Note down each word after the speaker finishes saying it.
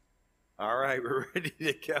All right, we're ready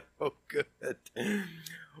to go. Good.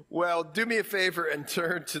 Well, do me a favor and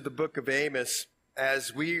turn to the book of Amos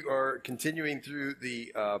as we are continuing through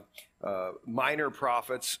the minor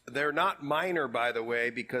prophets. They're not minor, by the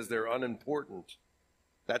way, because they're unimportant.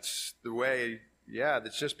 That's the way,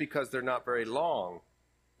 that's just because they're not very long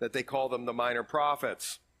that they call them the minor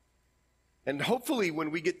prophets. And hopefully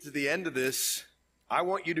when we get to the end of this, I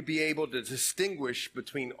want you to be able to distinguish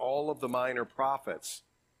between all of the minor prophets.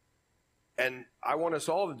 And I want us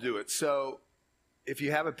all to do it. So if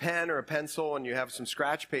you have a pen or a pencil and you have some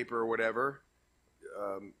scratch paper or whatever,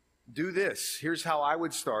 do this. Here's how I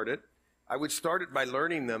would start it. I would start it by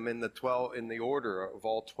learning them in the order of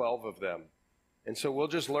all 12 of them. And so we'll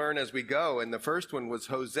just learn as we go. And the first one was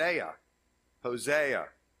Hosea. Hosea.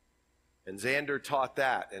 And Xander taught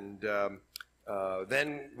that. And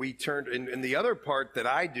then we turned, in the other part that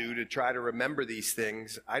I do to try to remember these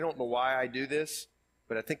things, I don't know why I do this,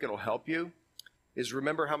 but I think it'll help you, is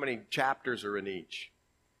remember how many chapters are in each.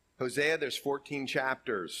 Hosea, there's 14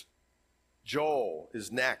 chapters. Joel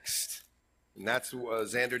is next. And that's,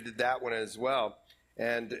 Xander did that one as well.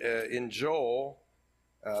 And in Joel,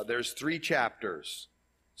 there's 3 chapters.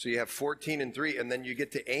 So you have 14 and 3, and then you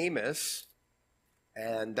get to Amos,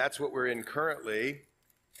 and that's what we're in currently.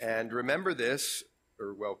 And remember this,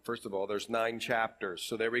 first of all, there's 9 chapters.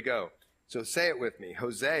 So there we go. So say it with me.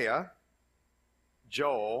 Hosea,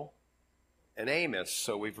 Joel, and Amos.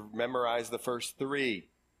 So we've memorized the first 3.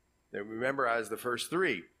 Then we memorized the first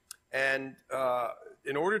 3. And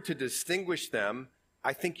in order to distinguish them,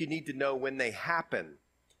 I think you need to know when they happen.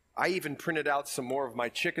 I even printed out some more of my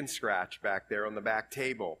chicken scratch back there on the back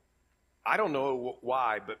table. I don't know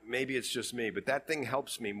why, but maybe it's just me, but that thing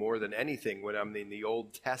helps me more than anything when I'm in the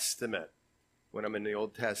Old Testament.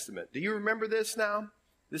 Do you remember this now?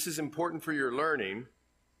 This is important for your learning.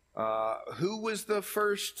 Who was the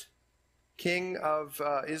first king of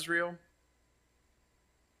Israel?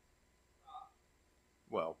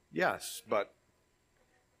 Well, yes, but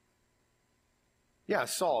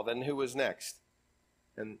Saul. Then who was next?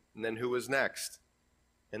 And then who was next?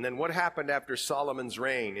 And then what happened after Solomon's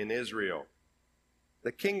reign in Israel?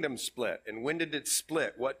 The kingdom split. And when did it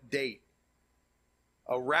split? What date?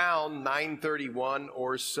 Around 931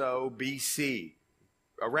 or so BC.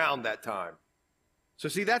 Around that time. So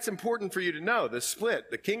see, that's important for you to know. The split,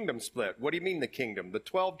 the kingdom split. What do you mean the kingdom? The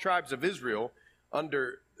 12 tribes of Israel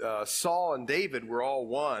under Saul and David were all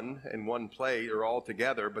one in one place, or all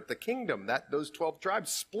together. But the kingdom, those 12 tribes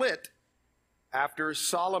split after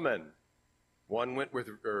Solomon. One went with,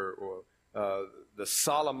 the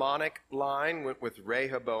Solomonic line went with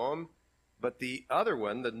Rehoboam. But the other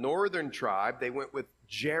one, the northern tribe, they went with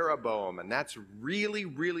Jeroboam. And that's really,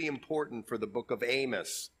 really important for the book of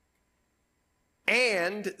Amos.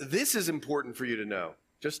 And this is important for you to know.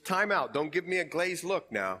 Just time out. Don't give me a glazed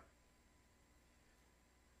look now.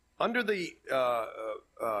 Under the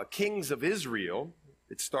kings of Israel,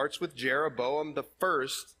 it starts with Jeroboam the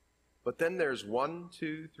first, but then there's 1,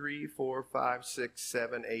 2, 3, 4, 5, 6,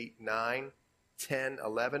 7, 8, 9, 10,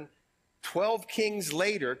 11. 12 kings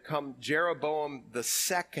later come Jeroboam the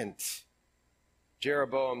second.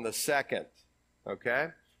 Jeroboam the second, okay?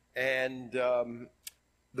 And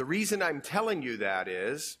the reason I'm telling you that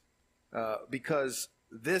is because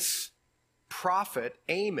this prophet,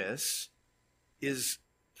 Amos, is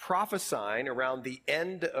prophesying around the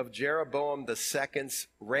end of Jeroboam the second's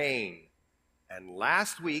reign. And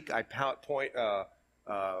last week I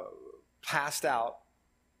passed out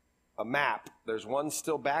a map. There's one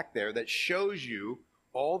still back there that shows you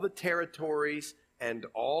all the territories and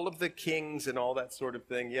all of the kings and all that sort of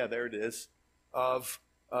thing. Yeah, there it is. Of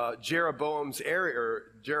Jeroboam's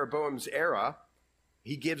era.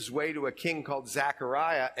 He gives way to a king called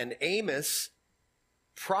Zechariah, and Amos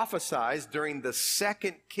prophesies during the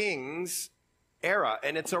second king's era,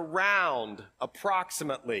 and it's around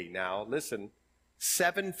approximately, now listen,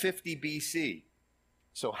 750 BC.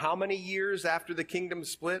 So how many years after the kingdom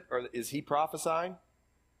split is he prophesying?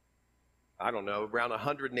 I don't know, around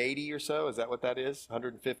 180 or so. Is that what that is?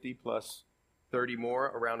 150 plus 30 more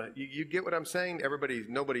around. You get what I'm saying?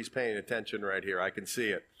 Nobody's paying attention right here. I can see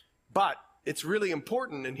it. But it's really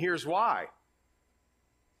important, and here's why.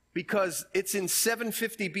 Because it's in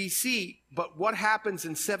 750 BC, but what happens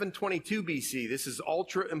in 722 BC? This is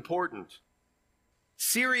ultra important.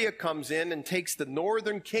 Syria comes in and takes the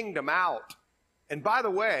northern kingdom out. And by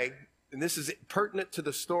the way, and this is pertinent to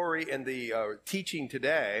the story and the teaching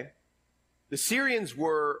today, the Syrians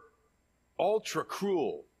were ultra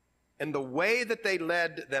cruel. And the way that they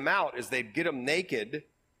led them out is they'd get them naked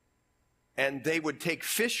and they would take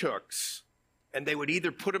fish hooks and they would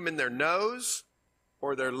either put them in their nose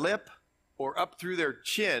or their lip or up through their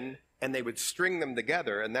chin, and they would string them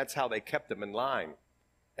together, and that's how they kept them in line.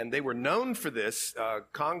 And they were known for this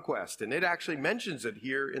conquest, and it actually mentions it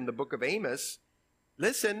here in the book of Amos.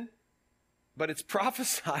 Listen, but it's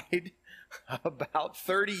prophesied about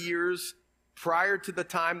 30 years prior to the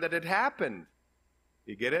time that it happened.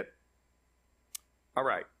 You get it? All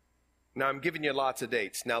right. Now, I'm giving you lots of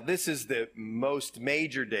dates. Now, this is the most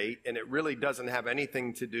major date, and it really doesn't have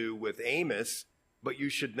anything to do with Amos, but you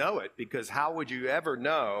should know it, because how would you ever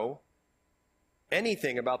know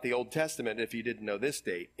anything about the Old Testament if you didn't know this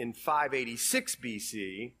date? In 586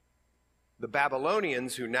 BC, the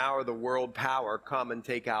Babylonians, who now are the world power, come and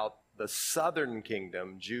take out the southern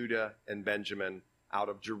kingdom, Judah and Benjamin, out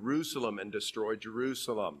of Jerusalem and destroy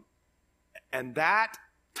Jerusalem. And that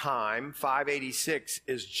time, 586,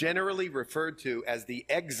 is generally referred to as the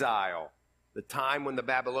exile, the time when the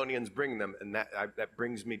Babylonians bring them. And that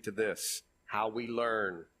brings me to this, how we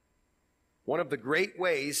learn. One of the great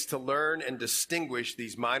ways to learn and distinguish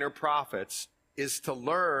these minor prophets is to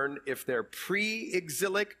learn if they're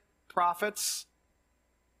pre-exilic prophets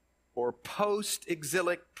or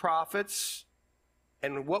post-exilic prophets.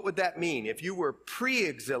 And what would that mean? If you were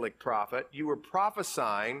pre-exilic prophet, you were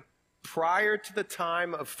prophesying prior to the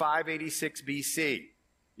time of 586 BC.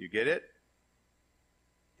 You get it?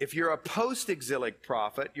 If you're a post-exilic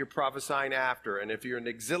prophet, you're prophesying after. And if you're an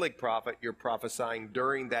exilic prophet, you're prophesying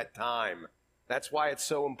during that time. That's why it's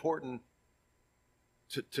so important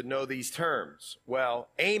to know these terms. Well,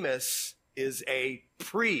 Amos is a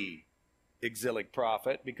pre-exilic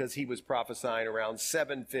prophet because he was prophesying around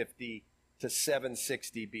 750 to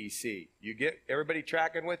 760 BC. You get everybody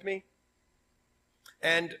tracking with me?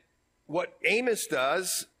 And what Amos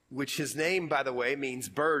does, which his name, by the way, means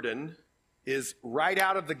burden, is right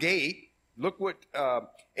out of the gate. Look what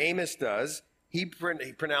Amos does. He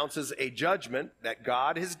pronounces a judgment that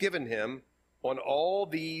God has given him on all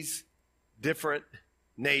these different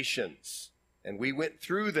nations. And we went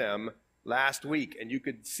through them last week, and you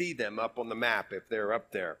could see them up on the map if they're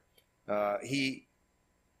up there. He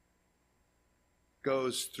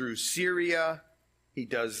goes through Syria. He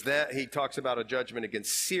does that. He talks about a judgment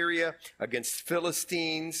against Syria, against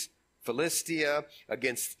Philistines, Philistia,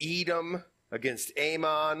 against Edom, against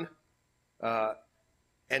Ammon,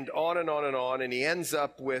 and on and on and on. And he ends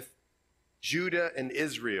up with Judah and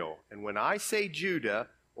Israel. And when I say Judah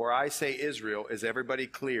or I say Israel, is everybody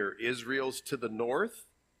clear? Israel's to the north,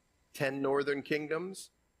 10 northern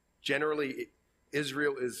kingdoms. Generally,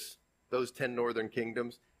 Israel is those 10 northern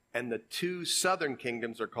kingdoms. And the 2 southern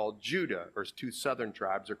kingdoms are called Judah, or 2 southern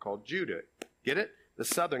tribes are called Judah. Get it? The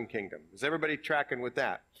southern kingdom. Is everybody tracking with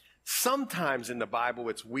that? Sometimes in the Bible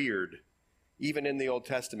it's weird. Even in the Old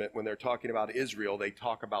Testament, when they're talking about Israel, they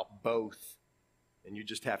talk about both. And you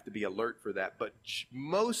just have to be alert for that. But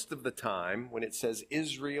most of the time, when it says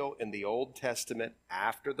Israel in the Old Testament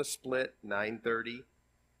after the split, 930,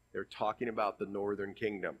 they're talking about the northern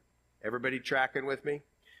kingdom. Everybody tracking with me?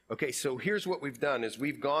 Okay, so here's what we've done is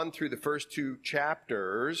we've gone through the first 2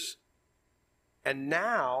 chapters, and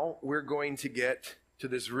now we're going to get to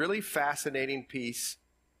this really fascinating piece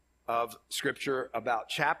of Scripture about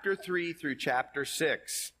chapter 3 through chapter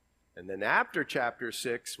 6. And then after chapter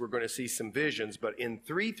 6, we're going to see some visions, but in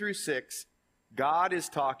 3 through 6, God is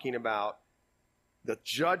talking about the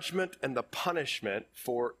judgment and the punishment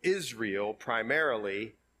for Israel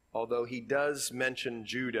primarily, although he does mention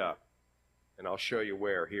Judah. And I'll show you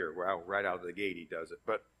where here. Right out of the gate he does it.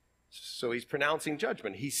 But so he's pronouncing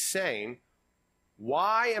judgment. He's saying,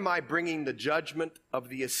 why am I bringing the judgment of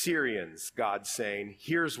the Assyrians? God's saying,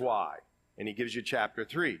 here's why. And he gives you chapter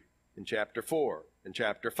 3 and chapter 4 and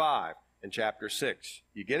chapter 5 and chapter 6.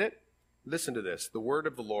 You get it? Listen to this. The word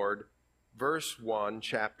of the Lord, verse 1,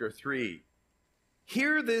 chapter 3.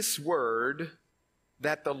 Hear this word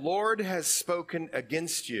that the Lord has spoken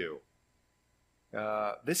against you.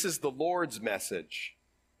 This is the Lord's message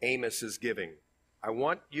Amos is giving. I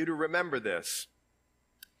want you to remember this.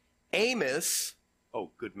 Amos,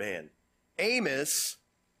 oh, good man. Amos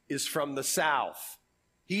is from the south.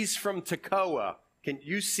 He's from Tekoa. Can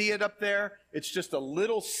you see it up there? It's just a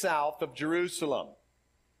little south of Jerusalem.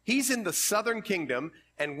 He's in the southern kingdom,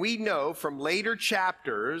 and we know from later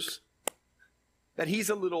chapters that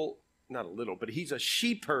he's he's a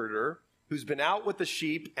sheep herder who's been out with the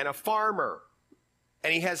sheep and a farmer.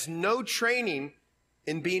 And he has no training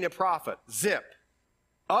in being a prophet, zip,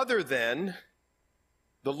 other than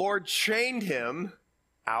the Lord trained him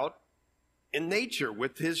out in nature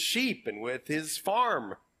with his sheep and with his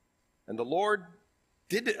farm. And the Lord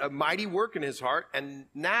did a mighty work in his heart. And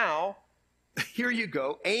now, here you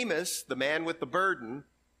go, Amos, the man with the burden,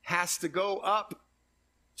 has to go up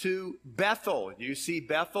to Bethel. You see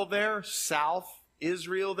Bethel there? South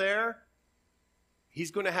Israel there?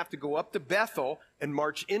 He's going to have to go up to Bethel and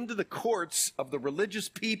march into the courts of the religious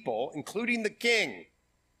people, including the king,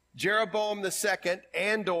 Jeroboam II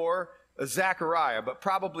and or Zechariah, but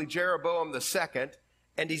probably Jeroboam II,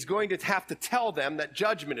 and he's going to have to tell them that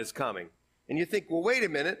judgment is coming. And you think, well, wait a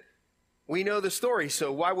minute. We know the story,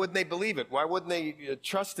 so why wouldn't they believe it? Why wouldn't they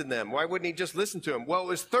trust in them? Why wouldn't he just listen to them? Well, it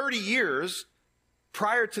was 30 years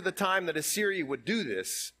prior to the time that Assyria would do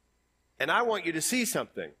this, and I want you to see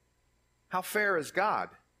something. How fair is God?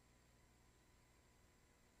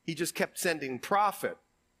 He just kept sending prophet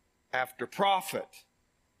after prophet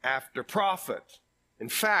after prophet. In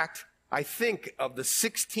fact, I think of the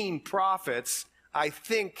 16 prophets, I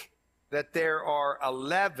think that there are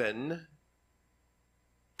 11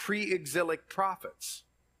 pre-exilic prophets.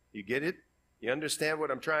 You get it? You understand what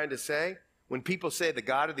I'm trying to say? When people say the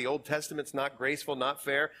God of the Old Testament's not graceful, not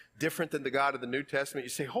fair, different than the God of the New Testament, you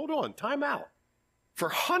say, hold on, time out. For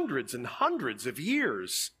hundreds and hundreds of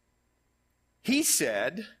years, he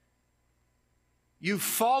said, you've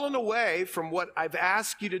fallen away from what I've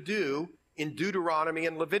asked you to do in Deuteronomy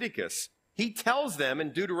and Leviticus. He tells them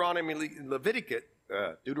in Deuteronomy and Leviticus,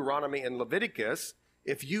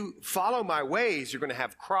 if you follow my ways, you're going to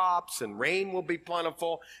have crops and rain will be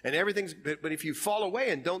plentiful and everything's, but if you fall away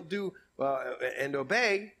and don't do and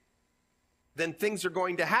obey, then things are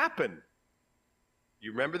going to happen.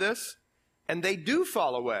 You remember this? And they do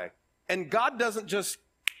fall away. And God doesn't just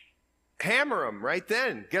hammer them right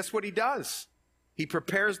then. Guess what he does? He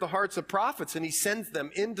prepares the hearts of prophets and he sends them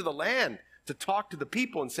into the land to talk to the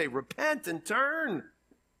people and say, repent and turn.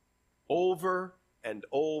 Over and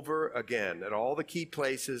over again at all the key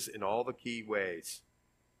places in all the key ways.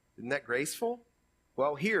 Isn't that graceful?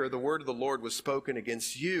 Well, here the word of the Lord was spoken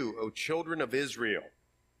against you, O children of Israel.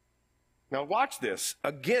 Now watch this.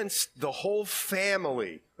 Against the whole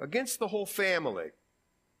family. Against the whole family.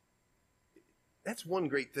 That's one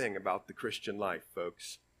great thing about the Christian life,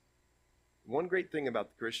 folks. One great thing about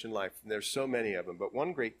the Christian life, and there's so many of them, but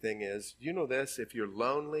one great thing is, you know this, if you're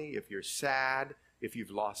lonely, if you're sad, if you've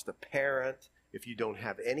lost a parent, if you don't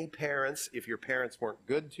have any parents, if your parents weren't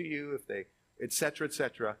good to you, if they,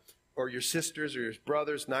 etc., or your sisters or your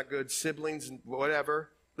brothers not good, siblings,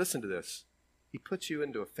 whatever, listen to this. He puts you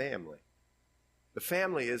into a family. The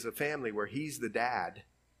family is a family where he's the dad,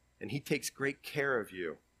 and he takes great care of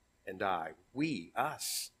you and I. We,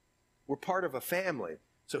 us, we're part of a family.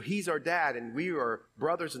 So he's our dad, and we are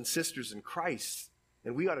brothers and sisters in Christ,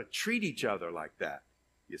 and we ought to treat each other like that,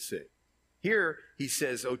 you see. Here he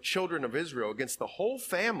says, O children of Israel, against the whole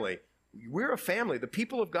family. We're a family. The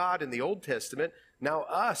people of God in the Old Testament, now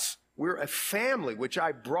us, we're a family which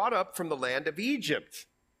I brought up from the land of Egypt.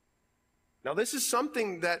 Now this is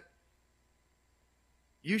something that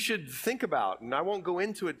you should think about, and I won't go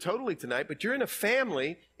into it totally tonight, but you're in a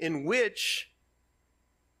family in which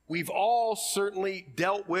we've all certainly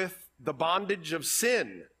dealt with the bondage of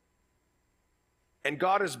sin, and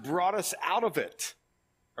God has brought us out of it.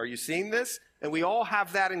 Are you seeing this? And we all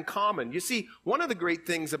have that in common. You see, one of the great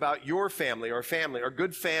things about your family, or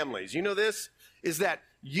good families, you know this, is that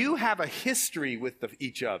you have a history with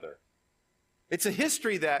each other. It's a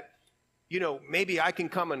history that, maybe I can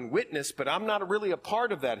come and witness, but I'm not really a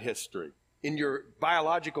part of that history in your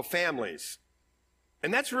biological families.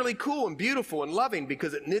 And that's really cool and beautiful and loving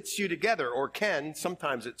because it knits you together, or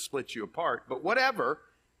sometimes it splits you apart, but whatever.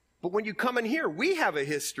 But when you come in here, we have a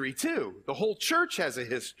history too. The whole church has a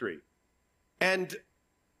history. And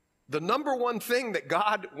the number one thing that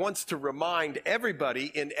God wants to remind everybody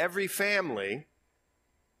in every family,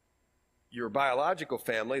 your biological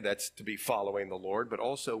family, that's to be following the Lord, but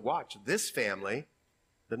also watch this family,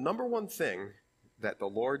 the number one thing that the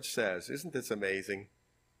Lord says, isn't this amazing,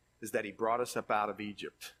 is that he brought us up out of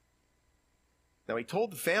Egypt. Now he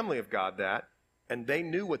told the family of God that, and they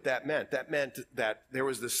knew what that meant. That meant that there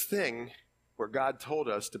was this thing where God told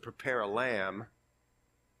us to prepare a lamb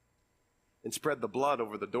and spread the blood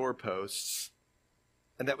over the doorposts.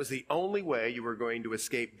 And that was the only way you were going to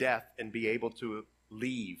escape death and be able to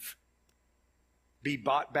leave. Be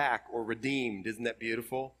bought back or redeemed. Isn't that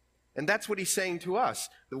beautiful? And that's what he's saying to us.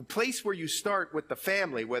 The place where you start with the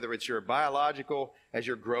family, whether it's your biological, as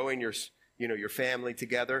you're growing your family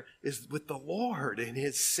together, is with the Lord and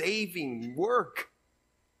his saving work.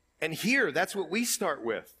 And here, that's what we start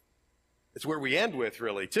with. It's where we end with,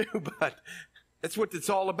 really, too, but that's what it's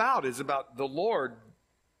all about, is about the Lord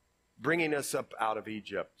bringing us up out of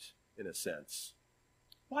Egypt, in a sense.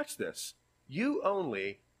 Watch this. You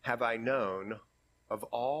only have I known of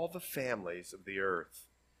all the families of the earth.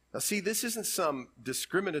 Now see, this isn't some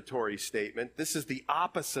discriminatory statement. This is the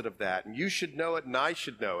opposite of that. And you should know it and I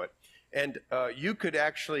should know it. And you could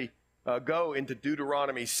actually go into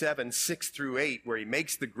Deuteronomy 7, 6 through 8, where he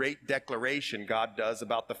makes the great declaration God does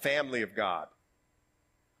about the family of God.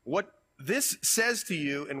 What this says to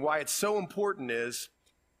you and why it's so important is,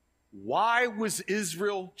 why was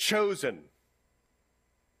Israel chosen?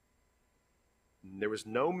 There was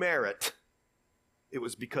no merit. It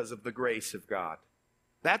was because of the grace of God.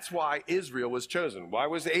 That's why Israel was chosen. Why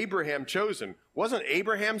was Abraham chosen? Wasn't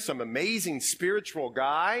Abraham some amazing spiritual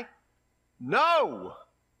guy? No!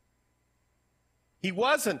 He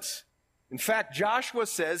wasn't. In fact, Joshua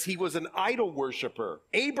says he was an idol worshiper.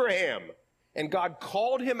 Abraham. And God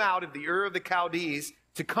called him out of the Ur of the Chaldees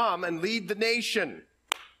to come and lead the nation.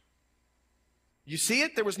 You see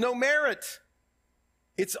it? There was no merit.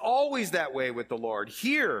 It's always that way with the Lord.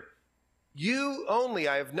 Here, you only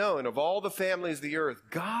I have known of all the families of the earth.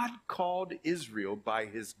 God called Israel by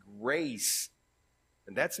his grace.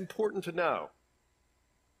 And that's important to know.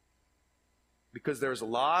 Because there's a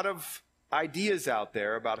lot of ideas out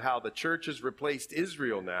there about how the church has replaced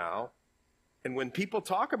Israel now. And when people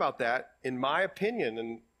talk about that, in my opinion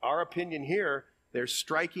and our opinion here, they're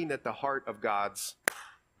striking at the heart of God's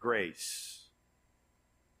grace.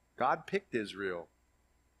 God picked Israel.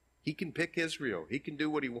 He can pick Israel. He can do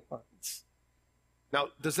what he wants. Now,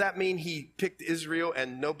 does that mean he picked Israel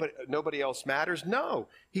and nobody else matters? No.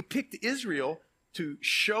 He picked Israel to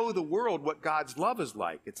show the world what God's love is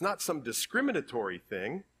like. It's not some discriminatory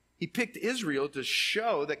thing. He picked Israel to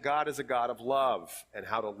show that God is a God of love and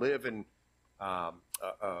how to live in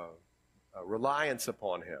reliance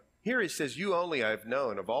upon him. Here he says, you only I have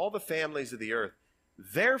known of all the families of the earth.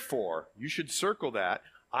 Therefore, you should circle that,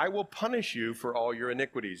 I will punish you for all your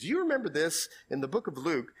iniquities. You remember this in the book of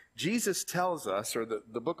Luke. Jesus tells us, or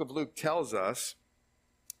the book of Luke tells us,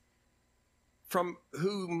 from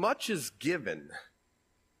whom much is given,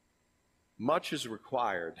 much is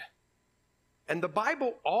required. And the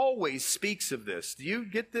Bible always speaks of this. Do you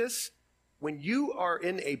get this? When you are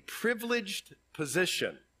in a privileged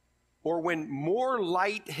position, or when more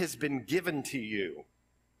light has been given to you,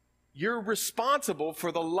 you're responsible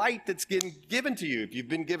for the light that's getting given to you. If you've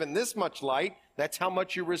been given this much light, that's how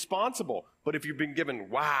much you're responsible. But if you've been given,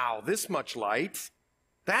 wow, this much light,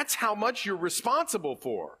 that's how much you're responsible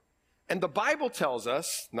for. And the Bible tells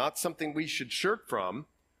us, not something we should shirk from,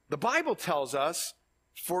 the Bible tells us,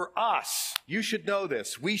 for us, you should know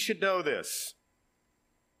this, we should know this,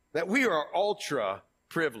 that we are ultra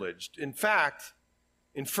privileged. In fact,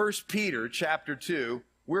 in 1 Peter chapter 2,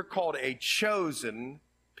 we're called a chosen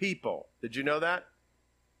people. Did you know that?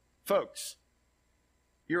 Folks,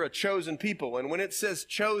 you're a chosen people. And when it says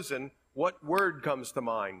chosen, what word comes to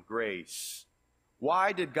mind? Grace.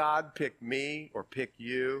 Why did God pick me or pick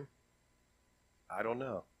you? I don't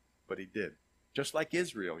know, but he did. Just like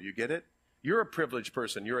Israel, you get it? You're a privileged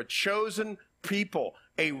person. You're a chosen people,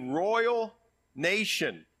 a royal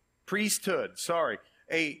nation, priesthood,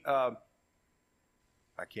 I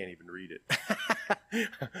can't even read it.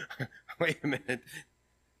 Wait a minute.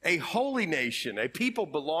 A holy nation, a people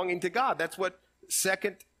belonging to God. That's what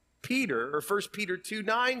 2 Peter or 1 Peter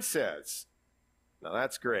 2:9 says. Now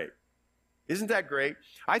that's great. Isn't that great?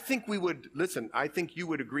 I think you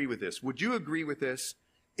would agree with this. Would you agree with this?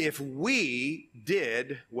 If we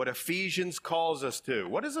did what Ephesians calls us to.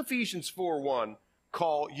 What does Ephesians 4:1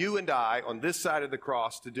 call you and I on this side of the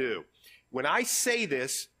cross to do? When I say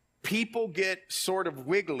this, people get sort of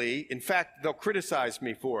wiggly. In fact, they'll criticize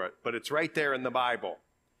me for it, but it's right there in the Bible.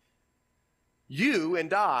 You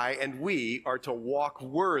and I and we are to walk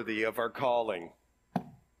worthy of our calling.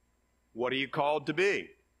 What are you called to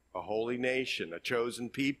be? A holy nation, a chosen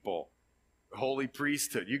people, a holy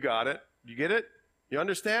priesthood. You got it? You get it? You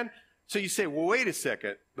understand? So you say, well, wait a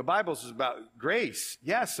second. The Bible is about grace.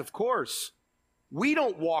 Yes, of course. We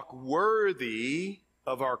don't walk worthy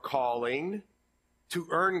of our calling to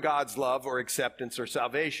earn God's love or acceptance or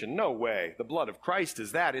salvation. No way. The blood of Christ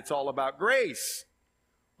is that. It's all about grace.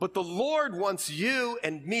 But the Lord wants you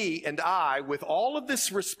and me and I with all of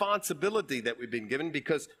this responsibility that we've been given,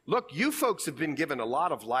 because, look, you folks have been given a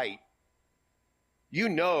lot of light. You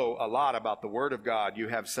know a lot about the Word of God. You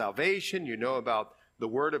have salvation. You know about the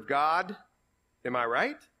Word of God. Am I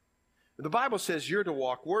right? The Bible says you're to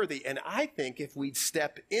walk worthy. And I think if we'd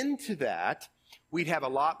step into that, we'd have a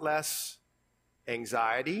lot less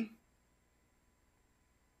anxiety,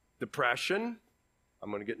 depression. I'm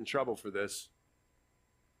going to get in trouble for this.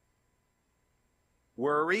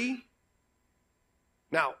 Worry.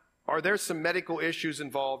 Now, are there some medical issues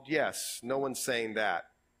involved? Yes. No one's saying that.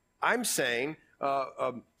 I'm saying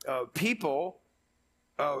people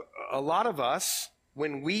a lot of us,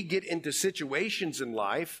 when we get into situations in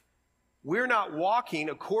life, we're not walking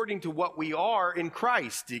according to what we are in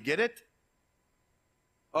Christ. Do you get it?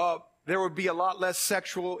 There would be a lot less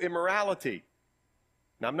sexual immorality.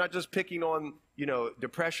 Now, I'm not just picking on,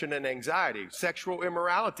 depression and anxiety. Sexual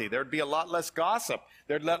immorality. There'd be a lot less gossip.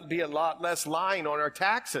 There'd be a lot less lying on our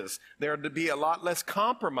taxes. There'd be a lot less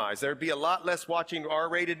compromise. There'd be a lot less watching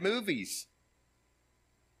R-rated movies.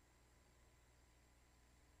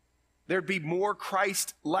 There'd be more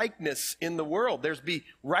Christ-likeness in the world. There'd be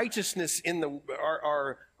righteousness in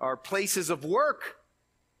our places of work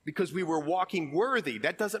because we were walking worthy.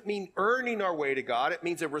 That doesn't mean earning our way to God. It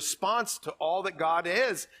means a response to all that God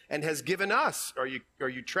is and has given us. Are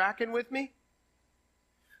you tracking with me?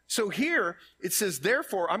 So here it says,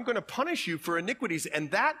 therefore, I'm going to punish you for iniquities. And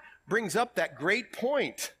that brings up that great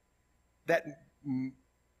point that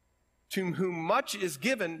to whom much is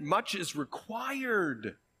given, much is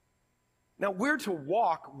required. Now, we're to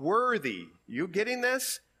walk worthy. You getting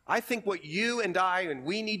this? I think what you and I and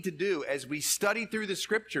we need to do as we study through the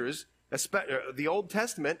scriptures, the Old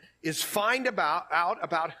Testament, is find out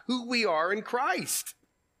about who we are in Christ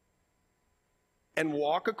and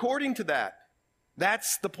walk according to that.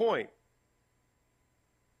 That's the point.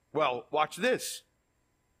 Well, watch this.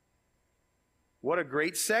 What a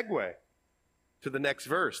great segue to the next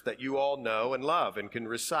verse that you all know and love and can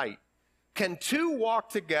recite. Can two walk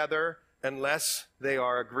together unless they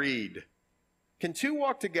are agreed? Can two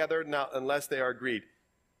walk together unless they are agreed?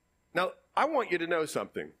 Now, I want you to know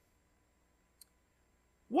something.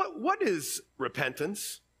 What is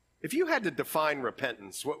repentance? If you had to define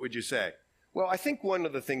repentance, what would you say? Well, I think one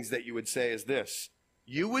of the things that you would say is this.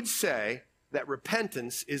 You would say that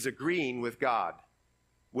repentance is agreeing with God.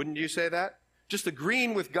 Wouldn't you say that? Just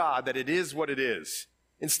agreeing with God that it is what it is.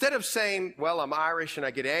 Instead of saying, well, I'm Irish and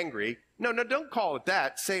I get angry. No, don't call it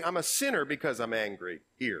that. Say, I'm a sinner because I'm angry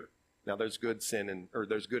here. Now, there's good sin or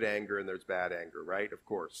there's good anger and there's bad anger, right? Of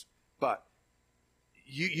course. But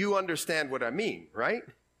you understand what I mean, right?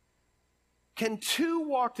 Can two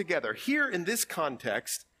walk together? Here in this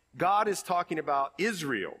context, God is talking about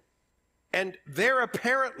Israel. And they're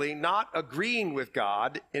apparently not agreeing with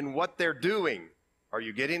God in what they're doing. Are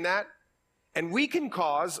you getting that? And we can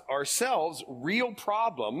cause ourselves real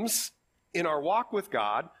problems in our walk with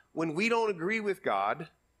God when we don't agree with God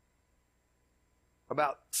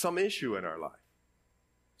about some issue in our life.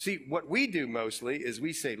 See, what we do mostly is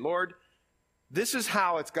we say, Lord, this is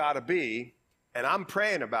how it's got to be, and I'm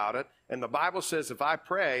praying about it, and the Bible says if I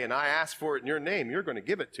pray and I ask for it in your name, you're going to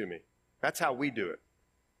give it to me. That's how we do it.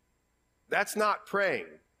 That's not praying,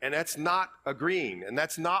 and that's not agreeing, and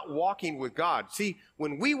that's not walking with God. See,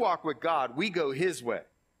 when we walk with God, we go his way.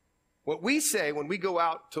 What we say when we go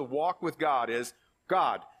out to walk with God is,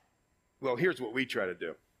 God, well, here's what we try to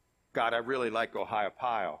do. God, I really like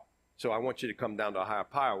Ohiopyle, so I want you to come down to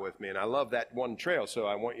Ohiopyle with me, and I love that one trail, so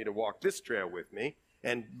I want you to walk this trail with me.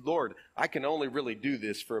 And Lord, I can only really do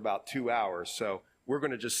this for about 2 hours, so we're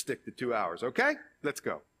going to just stick to 2 hours, okay? Let's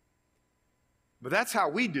go. But that's how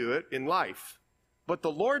we do it in life. But the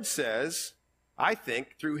Lord says, I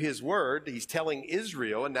think, through his word, he's telling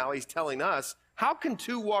Israel, and now he's telling us, how can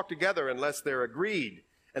two walk together unless they're agreed?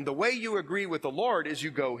 And the way you agree with the Lord is you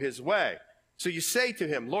go his way. So you say to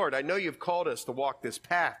him, Lord, I know you've called us to walk this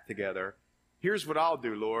path together. Here's what I'll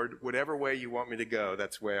do, Lord. Whatever way you want me to go,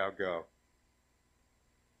 that's the way I'll go.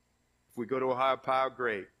 If we go to Ohiopyle,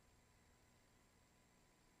 great.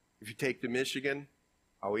 If you take to Michigan,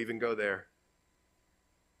 I'll even go there.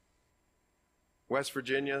 West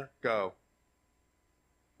Virginia, go.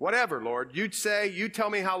 Whatever, Lord. You'd say, you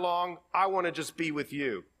tell me how long, I want to just be with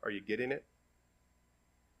you. Are you getting it?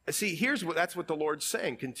 See, that's what the Lord's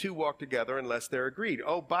saying. Can two walk together unless they're agreed?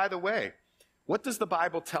 Oh, by the way, what does the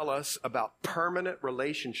Bible tell us about permanent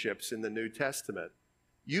relationships in the New Testament?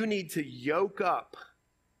 You need to yoke up.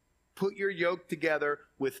 Put your yoke together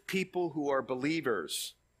with people who are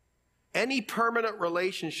believers. Any permanent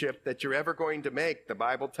relationship that you're ever going to make, the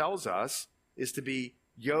Bible tells us, is to be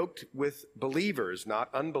yoked with believers,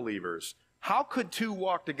 not unbelievers. How could two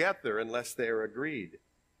walk together unless they are agreed?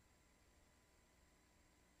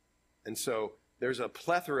 And so there's a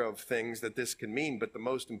plethora of things that this can mean, but the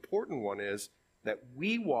most important one is that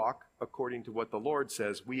we walk according to what the Lord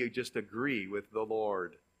says. We just agree with the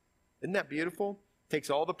Lord. Isn't that beautiful? Takes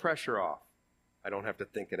all the pressure off. I don't have to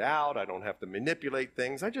think it out. I don't have to manipulate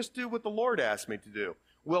things. I just do what the Lord asked me to do.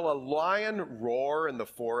 Will a lion roar in the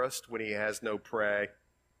forest when he has no prey?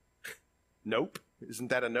 Nope. Isn't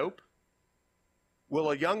that a nope? Will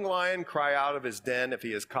a young lion cry out of his den if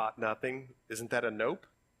he has caught nothing? Isn't that a nope?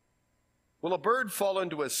 Will a bird fall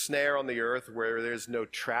into a snare on the earth where there's no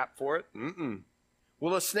trap for it? Mm-mm.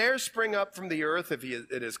 Will a snare spring up from the earth if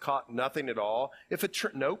it has caught nothing at all?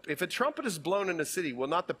 Nope. If a trumpet is blown in a city, will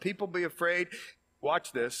not the people be afraid?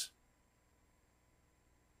 Watch this.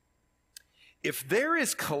 If there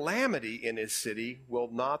is calamity in his city, will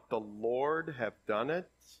not the Lord have done it?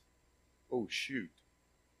 Oh, shoot.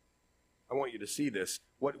 I want you to see this.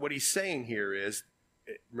 What he's saying here is,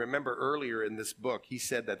 remember earlier in this book, he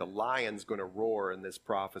said that the lion's going to roar in this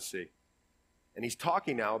prophecy. And he's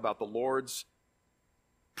talking now about the Lord's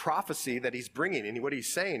prophecy that he's bringing. And what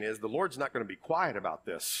he's saying is the Lord's not going to be quiet about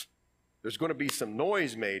this. There's going to be some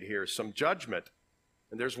noise made here, some judgment.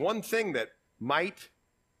 And there's one thing that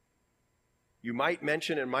you might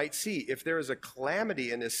mention and might see. If there is a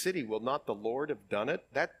calamity in a city, will not the Lord have done it?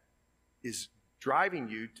 That is driving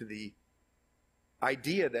you to the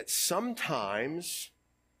idea that sometimes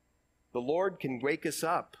the Lord can wake us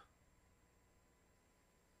up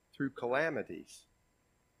through calamities.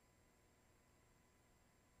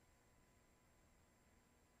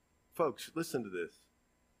 Folks, listen to this.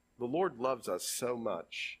 The Lord loves us so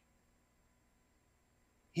much.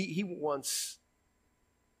 He wants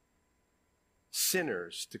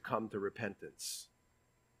sinners to come to repentance.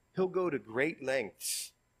 He'll go to great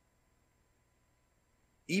lengths,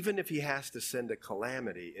 even if he has to send a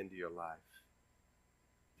calamity into your life,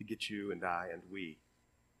 to get you and I and we,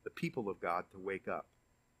 the people of God, to wake up.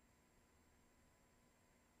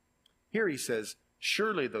 Here he says,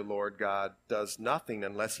 surely the Lord God does nothing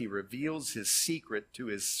unless he reveals his secret to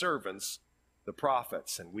his servants, the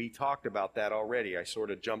prophets. And we talked about that already. I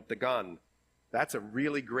sort of jumped the gun. That's a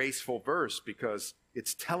really graceful verse because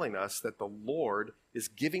it's telling us that the Lord is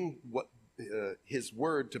giving his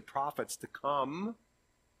word to prophets to come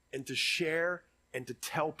and to share and to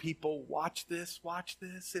tell people, watch this,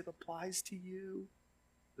 it applies to you,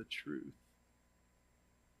 the truth.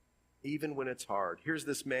 Even when it's hard. Here's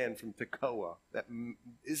this man from Tekoa that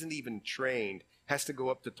isn't even trained, has to go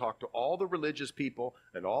up to talk to all the religious people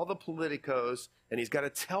and all the politicos, and he's got to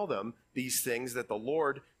tell them these things that the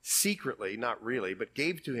Lord secretly, not really, but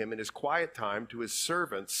gave to him in his quiet time to his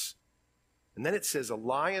servants. And then it says, a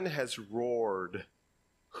lion has roared.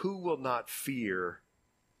 Who will not fear?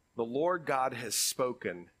 The Lord God has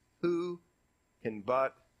spoken. Who can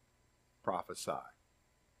but prophesy?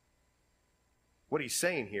 What he's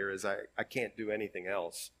saying here is I can't do anything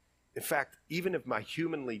else. In fact, even if I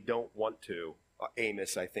humanly don't want to,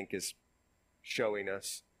 Amos, I think, is showing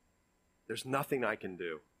us, there's nothing I can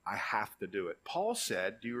do. I have to do it. Paul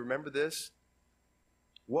said, do you remember this?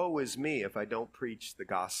 Woe is me if I don't preach the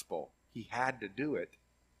gospel. He had to do it.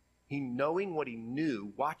 He, knowing what he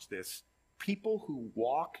knew, watch this, people who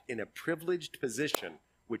walk in a privileged position,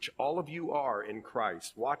 which all of you are in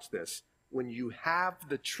Christ, watch this, when you have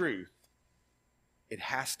the truth, it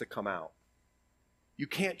has to come out. You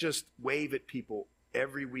can't just wave at people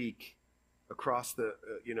every week across the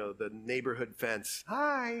neighborhood fence.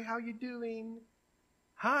 Hi, how you doing?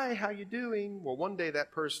 Hi, how you doing? Well, one day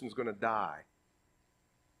that person's going to die.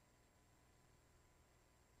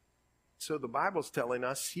 So the Bible's telling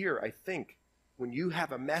us here, I think, when you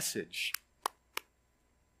have a message,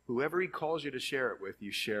 whoever he calls you to share it with,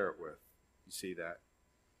 you share it with. You see that?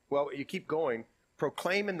 Well, you keep going.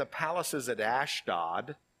 Proclaim in the palaces at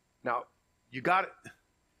Ashdod. Now, you got it.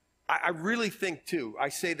 I really think, too, I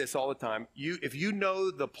say this all the time, if you know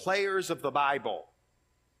the players of the Bible,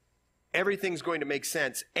 everything's going to make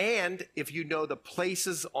sense. And if you know the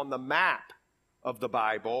places on the map of the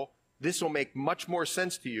Bible, this will make much more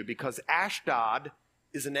sense to you because Ashdod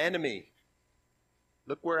is an enemy.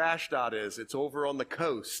 Look where Ashdod is. It's over on the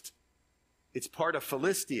coast. It's part of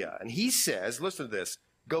Philistia. And he says, listen to this,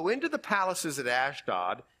 go into the palaces at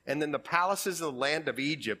Ashdod and then the palaces of the land of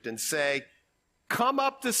Egypt and say, come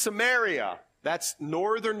up to Samaria. That's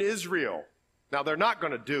northern Israel. Now, they're not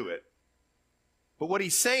going to do it. But what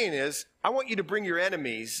he's saying is, I want you to bring your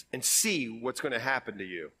enemies and see what's going to happen to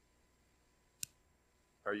you.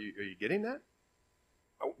 Are you getting that?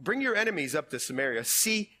 Bring your enemies up to Samaria.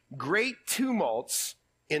 See great tumults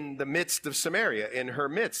in the midst of Samaria, in her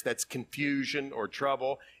midst. That's confusion or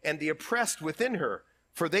trouble, and the oppressed within her.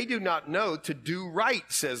 For they do not know to do right,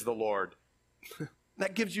 says the Lord.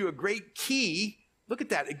 That gives you a great key. Look at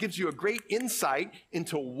that. It gives you a great insight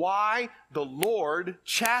into why the Lord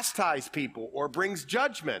chastises people or brings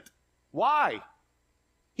judgment. Why?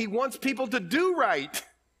 He wants people to do right.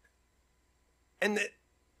 And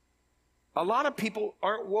a lot of people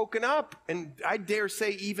aren't woken up. And I dare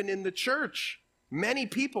say even in the church, many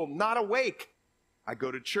people not awake. I go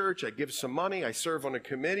to church, I give some money, I serve on a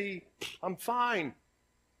committee, I'm fine.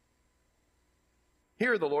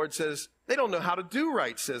 Here the Lord says, they don't know how to do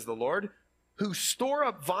right, says the Lord, who store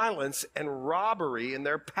up violence and robbery in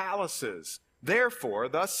their palaces. Therefore,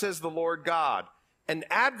 thus says the Lord God, an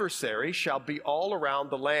adversary shall be all around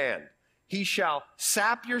the land. He shall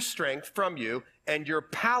sap your strength from you, and your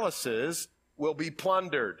palaces will be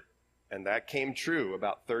plundered. And that came true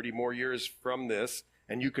about 30 more years from this.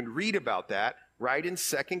 And you can read about that right in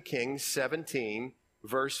 2 Kings 17,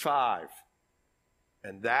 verse 5.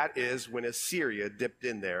 And that is when Assyria dipped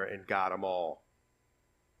in there and got them all.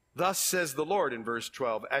 Thus says the Lord in verse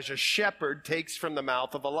 12, as a shepherd takes from the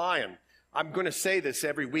mouth of a lion. I'm going to say this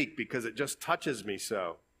every week because it just touches me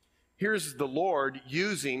so. Here's the Lord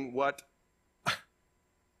using what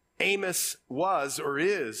Amos was or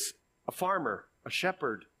is, a farmer, a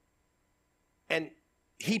shepherd. And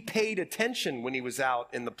he paid attention when he was out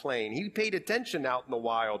in the plain. He paid attention out in the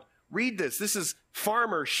wild. Read this. This is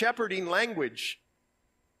farmer shepherding language.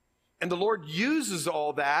 And the Lord uses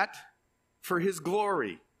all that for his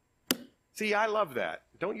glory. See, I love that.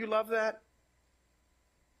 Don't you love that?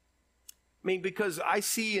 I mean, because I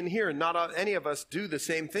see and hear not any of us do the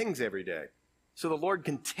same things every day. So the Lord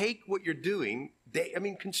can take what you're doing.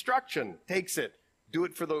 Construction takes it. Do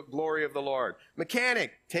it for the glory of the Lord.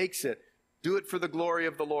 Mechanic takes it. Do it for the glory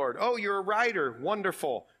of the Lord. Oh, you're a writer.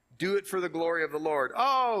 Wonderful. Do it for the glory of the Lord.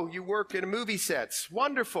 Oh, you work in movie sets.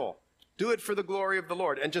 Wonderful. Do it for the glory of the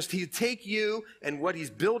Lord. And just he'll take you and what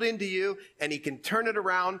he's built into you, and he can turn it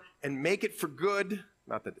around and make it for good.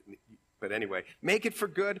 Not that, but anyway, make it for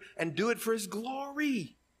good and do it for his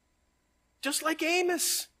glory. Just like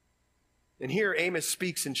Amos. And here Amos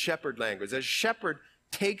speaks in shepherd language. As shepherd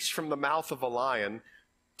takes from the mouth of a lion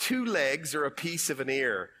 2 legs or a piece of an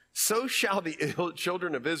ear, so shall the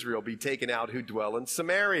children of Israel be taken out who dwell in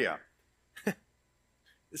Samaria.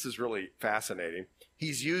 This is really fascinating.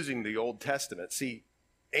 He's using the Old Testament. See,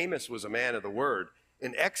 Amos was a man of the word.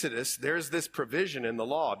 In Exodus, there's this provision in the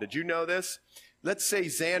law. Did you know this? Let's say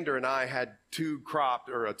Xander and I had 2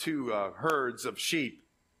 herds of sheep,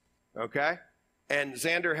 okay? And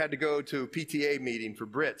Xander had to go to a PTA meeting for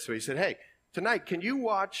Brit. So he said, hey, tonight, can you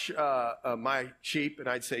watch my sheep? And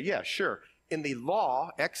I'd say, yeah, sure. In the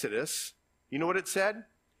law, Exodus, you know what it said?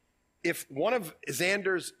 If one of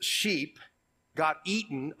Xander's sheep got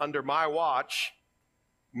eaten under my watch,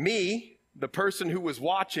 me, the person who was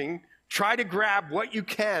watching, try to grab what you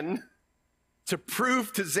can to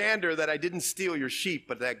prove to Xander that I didn't steal your sheep,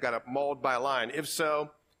 but that got mauled by a lion. If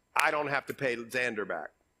so, I don't have to pay Xander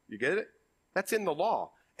back. You get it? That's in the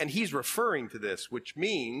law. And he's referring to this, which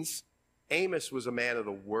means Amos was a man of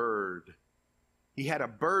the word. He had a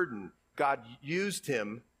burden. God used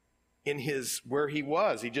him in where he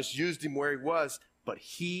was. He just used him where he was. But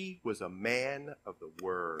he was a man of the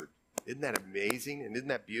word. Isn't that amazing? And isn't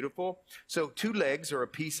that beautiful? So 2 legs are a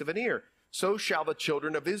piece of an ear. So shall the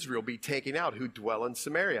children of Israel be taken out who dwell in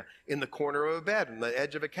Samaria, in the corner of a bed, on the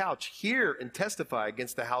edge of a couch. Hear and testify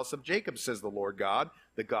against the house of Jacob, says the Lord God,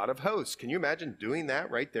 the God of hosts. Can you imagine doing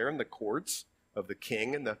that right there in the courts of the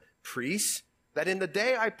king and the priests? That in the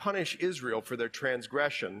day I punish Israel for their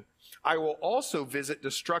transgression, I will also visit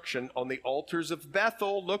destruction on the altars of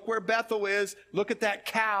Bethel. Look where Bethel is. Look at that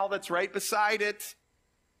cow that's right beside it.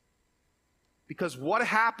 Because what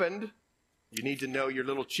happened, you need to know your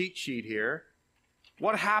little cheat sheet here.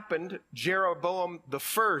 What happened, Jeroboam the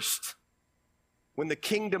first, when the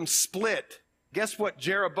kingdom split? Guess what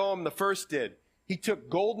Jeroboam the first did? He took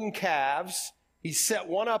golden calves. He set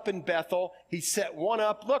one up in Bethel. He set one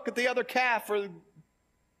up. Look at the other calf or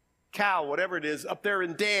cow, whatever it is, up there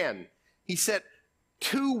in Dan. He set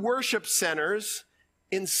 2 worship centers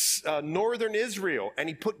in northern Israel, and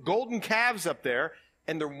he put golden calves up there.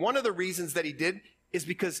 And one of the reasons that he did is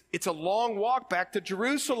because it's a long walk back to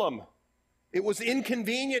Jerusalem. It was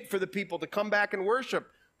inconvenient for the people to come back and worship.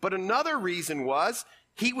 But another reason was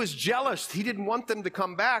he was jealous. He didn't want them to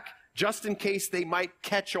come back just in case they might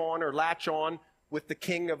catch on or latch on with the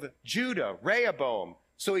king of Judah, Rehoboam.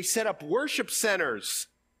 So he set up worship centers.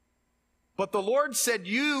 But the Lord said,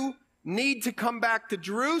 you need to come back to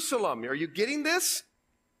Jerusalem. Are you getting this?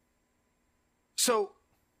 So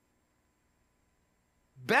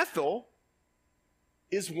Bethel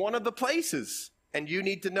is one of the places, and you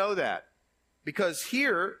need to know that. Because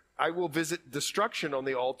here I will visit destruction on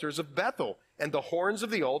the altars of Bethel, and the horns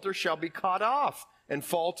of the altar shall be cut off and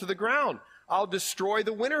fall to the ground. I'll destroy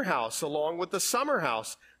the winter house along with the summer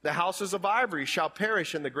house. The houses of ivory shall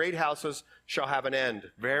perish, and the great houses shall have an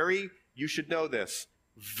end. You should know this,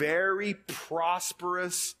 very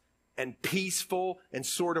prosperous and peaceful and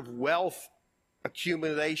sort of wealth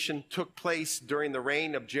accumulation took place during the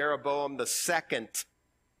reign of Jeroboam II.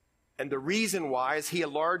 And the reason why is he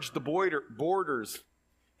enlarged the borders.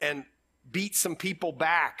 and beat some people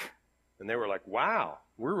back. And they were like, wow,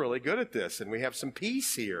 we're really good at this, and we have some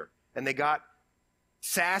peace here. And they got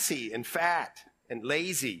sassy and fat and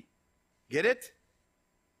lazy. Get it?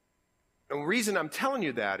 And the reason I'm telling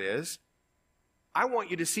you that is, I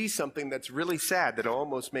want you to see something that's really sad that'll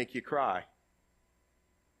almost make you cry.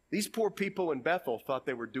 These poor people in Bethel thought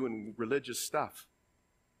they were doing religious stuff.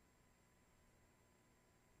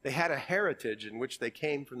 They had a heritage in which they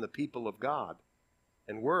came from the people of God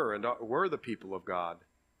and were the people of God.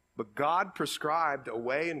 But God prescribed a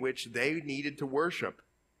way in which they needed to worship.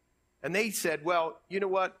 And they said, well, you know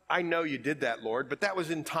what? I know you did that, Lord, but that was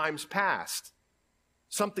in times past.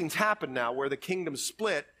 Something's happened now where the kingdom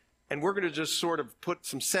split, and we're going to just sort of put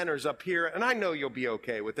some centers up here, and I know you'll be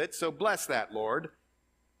okay with it, so bless that, Lord.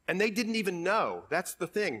 And they didn't even know. That's the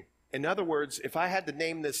thing. In other words, if I had to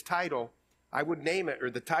name this title, I would name it, or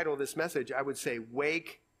the title of this message, I would say,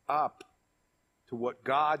 Wake Up to What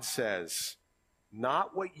God Says,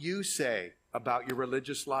 not what you say about your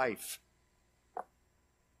religious life.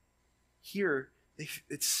 Here,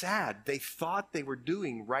 it's sad. They thought they were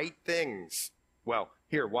doing right things. Well,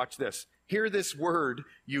 here, watch this. Hear this word,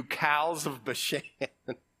 you cows of Bashan.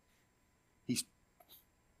 He's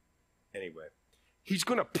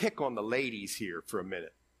going to pick on the ladies here for a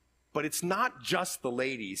minute. But it's not just the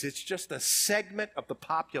ladies. It's just a segment of the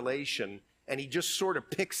population, and he just sort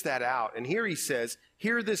of picks that out. And here he says,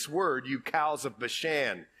 hear this word, you cows of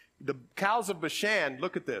Bashan. The cows of Bashan,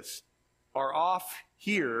 look at this, are off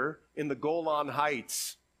here in the Golan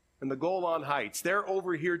Heights. In the Golan Heights. They're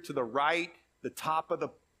over here to the right, the top of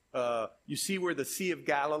the, you see where the Sea of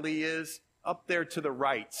Galilee is? Up there to the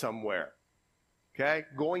right somewhere. Okay?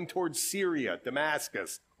 Going towards Syria,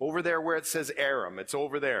 Damascus. Over there where it says Aram. It's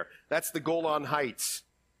over there. That's the Golan Heights.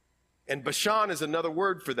 And Bashan is another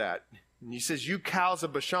word for that. And he says, you cows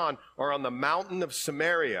of Bashan are on the mountain of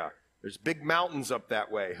Samaria. There's big mountains up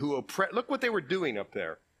that way. Look what they were doing up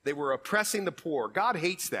there. They were oppressing the poor. God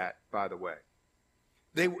hates that, by the way.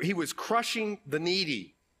 He was crushing the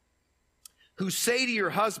needy. Who say to your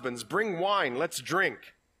husbands, bring wine, let's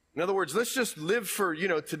drink. In other words, let's just live for,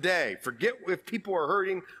 today. Forget if people are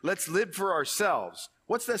hurting. Let's live for ourselves.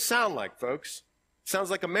 What's that sound like, folks? It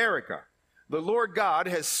sounds like America. The Lord God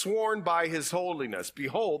has sworn by his holiness.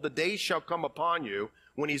 Behold, the day shall come upon you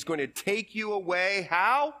when he's going to take you away.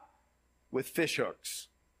 How? With fish hooks.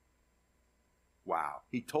 Wow.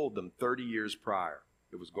 He told them 30 years prior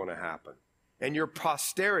it was going to happen. And your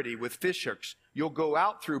posterity with fish hooks, you'll go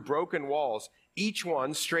out through broken walls, each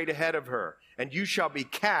one straight ahead of her, and you shall be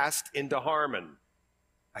cast into Harmon.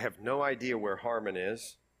 I have no idea where Harmon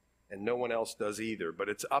is, and no one else does either, but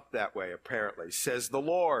it's up that way apparently, says the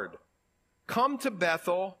Lord. Come to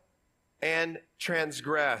Bethel and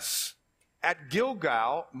transgress. At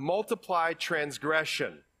Gilgal, multiply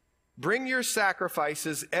transgression. Bring your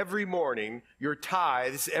sacrifices every morning, your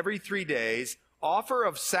tithes every 3 days, offer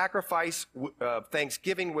of sacrifice of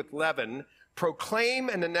thanksgiving with leaven, proclaim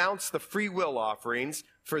and announce the free will offerings,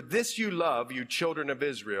 for this you love, you children of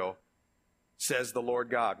Israel, says the Lord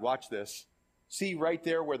God. Watch this. See right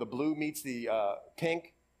there where the blue meets the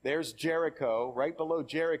pink? There's Jericho. Right below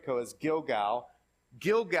Jericho is Gilgal.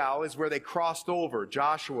 Gilgal is where they crossed over,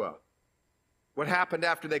 Joshua. What happened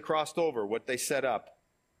after they crossed over? What they set up?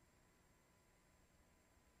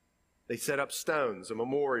 They set up stones, a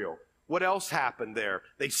memorial. What else happened there?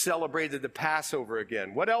 They celebrated the Passover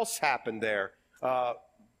again. What else happened there?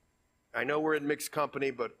 I know we're in mixed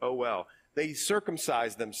company, but oh well. They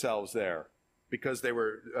circumcised themselves there because they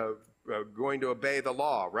were going to obey the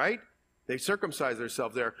law, right? They circumcised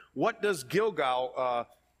themselves there. What does Gilgal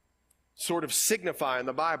sort of signify in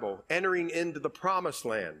the Bible? Entering into the promised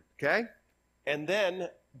land, okay? And then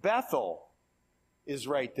Bethel is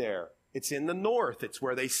right there. It's in the north. It's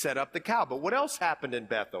where they set up the cow. But what else happened in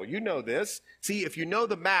Bethel? You know this. See, if you know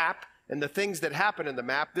the map and the things that happen in the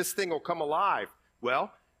map, this thing will come alive.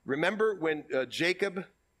 Well, remember when Jacob,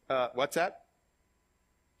 what's that?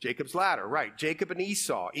 Jacob's ladder, right. Jacob and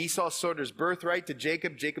Esau. Esau sold his birthright to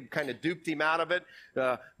Jacob. Jacob kind of duped him out of it.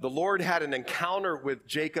 The Lord had an encounter with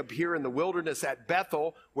Jacob here in the wilderness at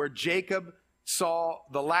Bethel where Jacob saw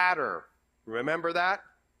the ladder. Remember that?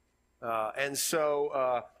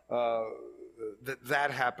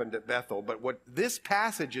 That happened at Bethel. But what this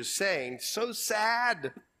passage is saying, so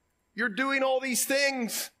sad. You're doing all these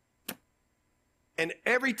things. And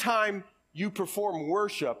every time you perform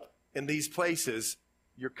worship in these places,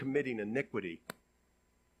 you're committing iniquity.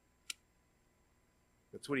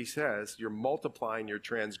 That's what he says. You're multiplying your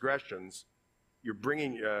transgressions. You're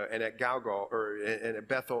bringing, and at Gilgal, and at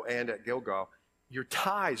Bethel and at Gilgal, your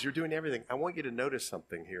tithes, you're doing everything. I want you to notice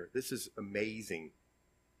something here. This is amazing.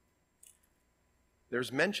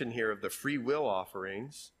 there's mention here of the free will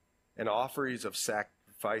offerings and offerings of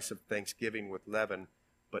sacrifice of thanksgiving with leaven,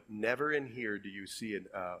 but never in here do you see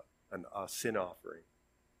a sin offering.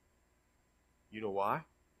 You know why?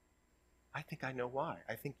 I think I know why.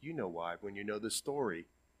 I think you know why when you know the story.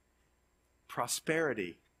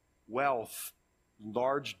 Prosperity, wealth,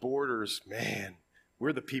 large borders. Man,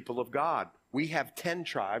 we're the people of God. We have 10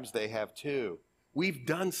 tribes, they have 2. We've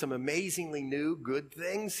done some amazingly new good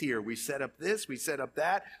things here. We set up this, we set up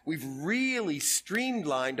that. We've really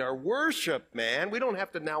streamlined our worship, man. We don't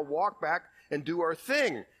have to now walk back and do our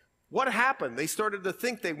thing. What happened? They started to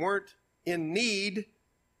think they weren't in need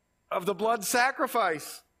of the blood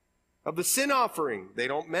sacrifice, of the sin offering. They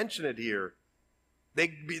don't mention it here.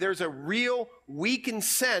 There's a real weakened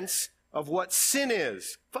sense of what sin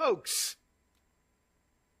is. Folks,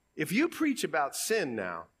 if you preach about sin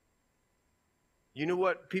now, you know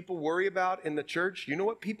what people worry about in the church? You know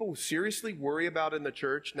what people seriously worry about in the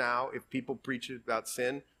church now if people preach about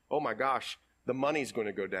sin? Oh my gosh, the money's going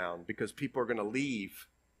to go down because people are going to leave.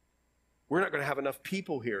 We're not going to have enough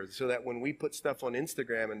people here so that when we put stuff on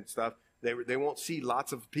Instagram and stuff, they won't see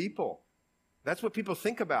lots of people. That's what people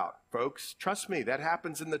think about, folks. Trust me, that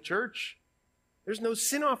happens in the church. There's no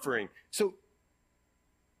sin offering. So,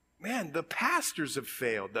 man, the pastors have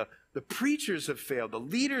failed. The preachers have failed. The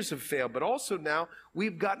leaders have failed. But also now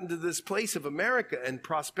we've gotten to this place of America and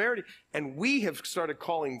prosperity, and we have started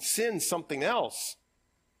calling sin something else.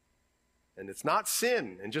 And it's not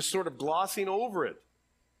sin, and just sort of glossing over it.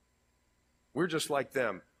 We're just like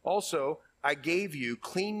them. Also, I gave you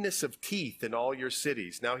cleanness of teeth in all your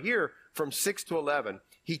cities. Now here, from 6 to 11,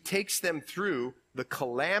 he takes them through the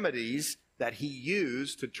calamities that he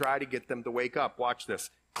used to try to get them to wake up. Watch this.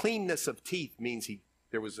 Cleanness of teeth means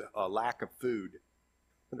there was a lack of food.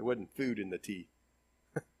 There wasn't food in the teeth.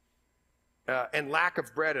 And lack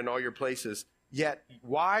of bread in all your places. Yet,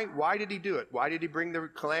 why did he do it? Why did he bring the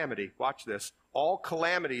calamity? Watch this. All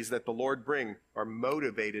calamities that the Lord bring are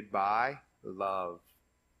motivated by love.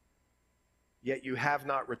 Yet you have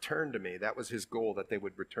not returned to me. That was his goal, that they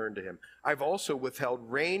would return to him. I've also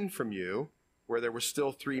withheld rain from you where there were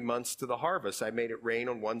still 3 months to the harvest. I made it rain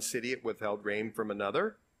on one city. It withheld rain from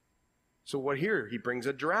another. So what here? He brings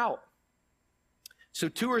a drought. So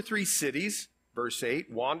 2 or 3 cities, verse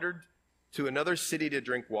 8, wandered to another city to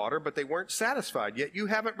drink water, but they weren't satisfied. Yet you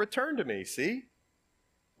haven't returned to me. See?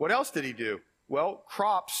 What else did he do? Well,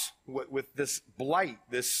 crops with this blight,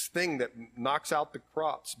 this thing that knocks out the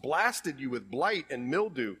crops, blasted you with blight and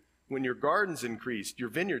mildew when your gardens increased, your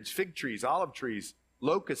vineyards, fig trees, olive trees,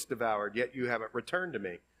 locusts devoured, yet you haven't returned to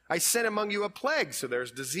me. I sent among you a plague, so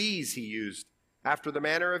there's disease he used. After the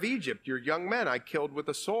manner of Egypt, your young men I killed with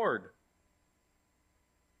a sword.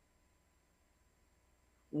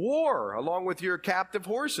 War, along with your captive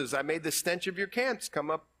horses, I made the stench of your camps come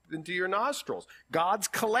up into your nostrils. God's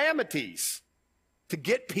calamities to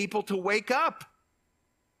get people to wake up.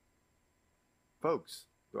 Folks,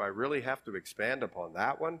 do I really have to expand upon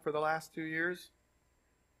that one for the last 2 years?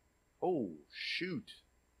 Oh, shoot.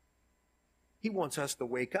 He wants us to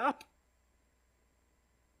wake up.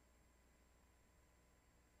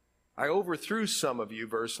 I overthrew some of you,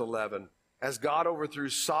 verse 11, as God overthrew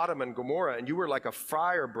Sodom and Gomorrah, and you were like a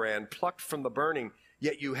firebrand plucked from the burning,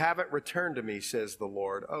 yet you haven't returned to me, says the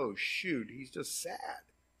Lord. Oh, shoot, he's just sad.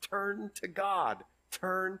 Turn to God.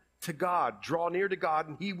 Turn to God. Draw near to God,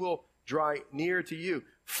 and he will draw near to you.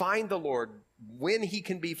 Find the Lord when he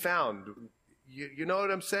can be found. You know what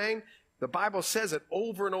I'm saying? The Bible says it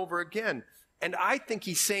over and over again. And I think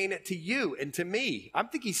he's saying it to you and to me. I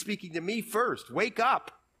think he's speaking to me first. Wake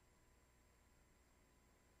up.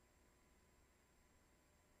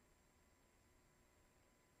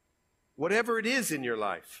 Whatever it is in your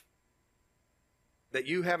life that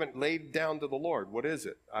you haven't laid down to the Lord, what is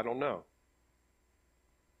it? I don't know.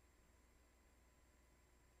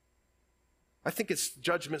 I think it's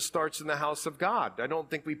judgment starts in the house of God. I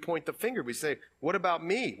don't think we point the finger. We say, what about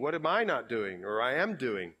me? What am I not doing or I am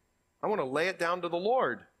doing? I want to lay it down to the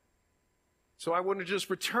Lord. So I want to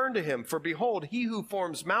just return to him. For behold, he who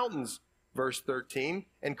forms mountains, verse 13,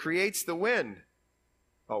 and creates the wind.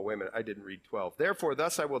 Oh, wait a minute. I didn't read 12. Therefore,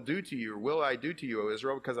 thus I will do to you, or will I do to you, O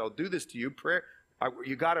Israel, because I'll do this to you.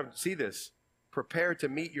 You got to see this. Prepare to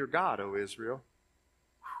meet your God, O Israel.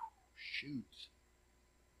 Whew, shoot.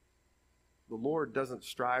 The Lord doesn't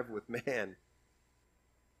strive with man.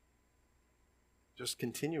 Just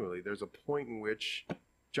continually. There's a point in which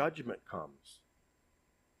judgment comes.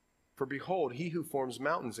 For behold, he who forms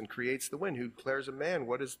mountains and creates the wind, who declares a man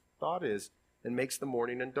what his thought is, and makes the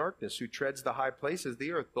morning and darkness, who treads the high places of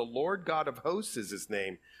the earth. The Lord God of hosts is his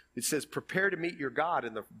name. It says, prepare to meet your God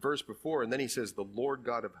in the verse before, and then he says, the Lord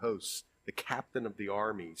God of hosts, the captain of the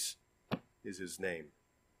armies is his name.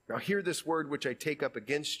 Now hear this word which I take up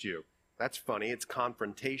against you. That's funny. It's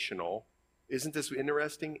confrontational. Isn't this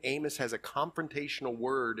interesting? Amos has a confrontational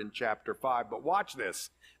word in chapter 5, but watch this.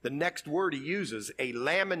 The next word he uses, a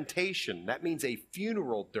lamentation. That means a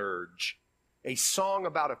funeral dirge, a song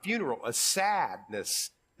about a funeral, a sadness.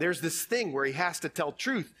 There's this thing where he has to tell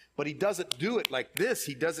truth, but he doesn't do it like this.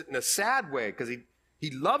 He does it in a sad way because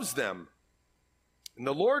he loves them, and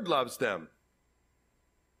the Lord loves them.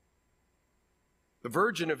 The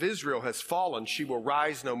Virgin of Israel has fallen. She will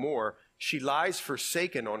rise no more. She lies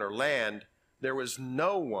forsaken on her land. There was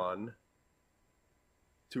no one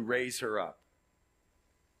to raise her up.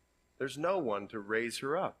 There's no one to raise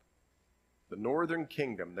her up. The northern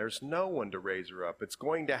kingdom, there's no one to raise her up. It's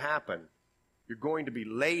going to happen. You're going to be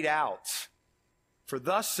laid out. For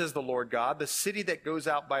thus says the Lord God, the city that goes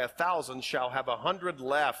out by 1,000 shall have 100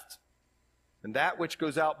 left, and that which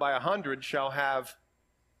goes out by 100 shall have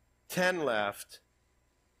 10 left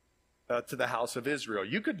to the house of Israel.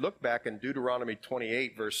 You could look back in Deuteronomy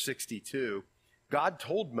 28, verse 62. God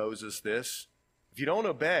told Moses this. If you don't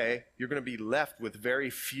obey, you're going to be left with very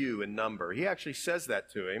few in number. He actually says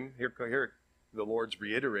that to him. Here the Lord's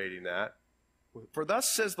reiterating that. For thus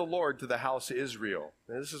says the Lord to the house of Israel.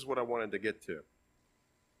 And this is what I wanted to get to.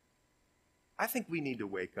 I think we need to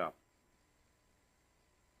wake up.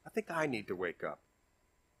 I think I need to wake up.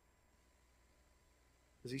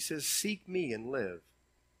 Because he says, seek me and live.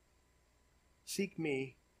 Seek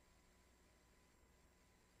me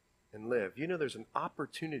and live. You know, there's an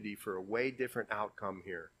opportunity for a way different outcome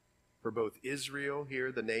here. For both Israel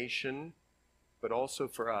here, the nation, but also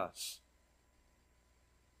for us.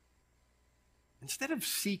 Instead of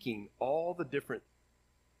seeking all the different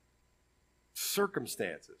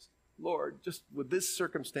circumstances, Lord, just would this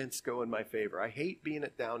circumstance go in my favor? I hate being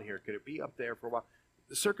it down here. Could it be up there for a while?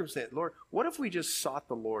 The circumstance, Lord, what if we just sought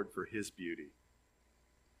the Lord for his beauty?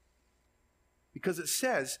 Because it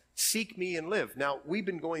says, seek me and live. Now, we've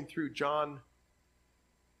been going through John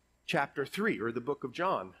chapter 3, or the book of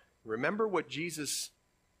John. Remember what Jesus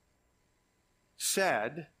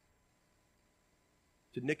said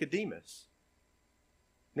to Nicodemus.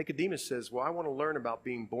 Nicodemus says, well, I want to learn about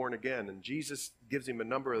being born again. And Jesus gives him a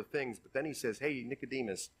number of things. But then he says, hey,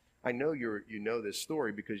 Nicodemus, I know you know this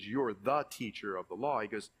story because you're the teacher of the law. He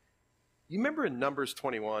goes, you remember in Numbers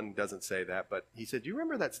 21, doesn't say that, but he said, do you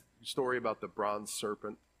remember that story about the bronze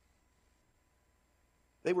serpent?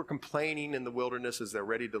 They were complaining in the wilderness as they're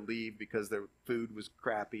ready to leave because their food was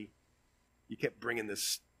crappy. You kept bringing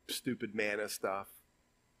this stupid manna stuff.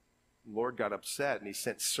 The Lord got upset and he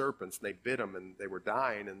sent serpents and they bit them and they were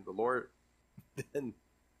dying, and the Lord then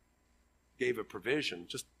gave a provision.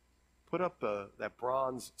 Just put up that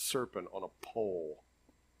bronze serpent on a pole,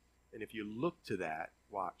 and if you look to that,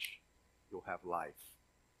 watch, you'll have life.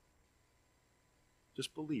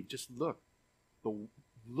 Just believe. Just look.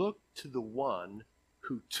 Look to the one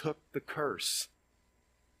who took the curse.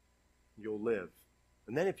 You'll live.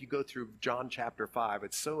 And then if you go through John chapter 5,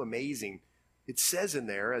 it's so amazing. It says in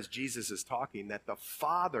there, as Jesus is talking, that the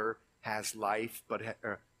Father has life, but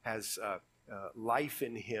has life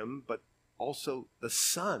in him, but also the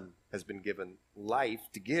Son has been given life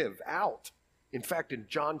to give out. In fact, in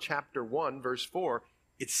John chapter 1, verse 4,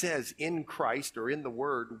 it says, in Christ, or in the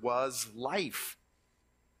Word, was life.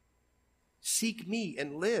 Seek me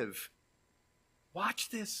and live.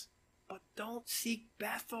 Watch this, but don't seek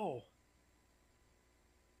Bethel.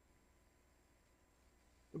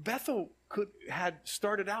 Bethel had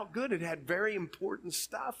started out good. It had very important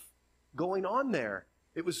stuff going on there.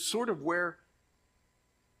 It was sort of where,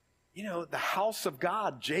 the house of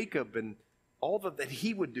God, Jacob, and all that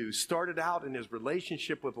he would do started out in his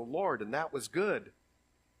relationship with the Lord, and that was good.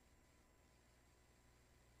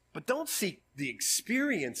 But don't seek the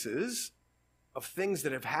experiences of things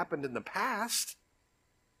that have happened in the past.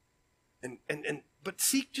 But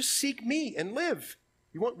just seek me and live.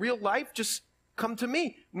 You want real life? Just come to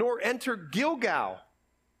me. Nor enter Gilgal.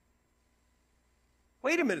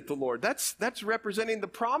 Wait a minute, the Lord. That's representing the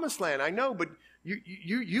promised land. I know, but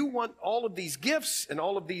you want all of these gifts and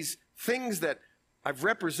all of these things that I've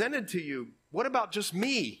represented to you. What about just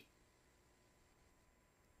me?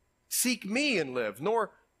 Seek me and live.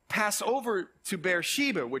 Nor pass over to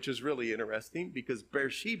Beersheba, which is really interesting because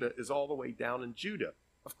Beersheba is all the way down in Judah.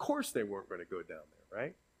 Of course they weren't going to go down there,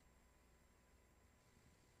 right?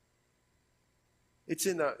 It's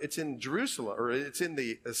in Jerusalem, or it's in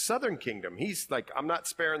the southern kingdom. He's like, I'm not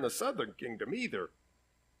sparing the southern kingdom either.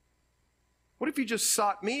 What if you just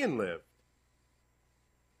sought me and lived?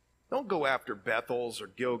 Don't go after Bethels or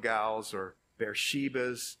Gilgals or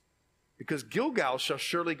Beershebas, because Gilgal shall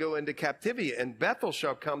surely go into captivity, and Bethel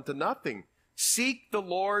shall come to nothing. Seek the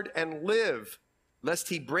Lord and live, lest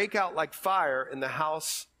he break out like fire in the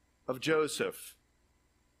house of Joseph.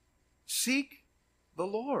 Seek the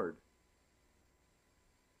Lord.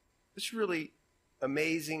 It's really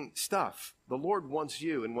amazing stuff. The Lord wants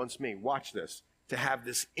you and wants me, watch this, to have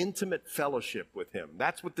this intimate fellowship with him.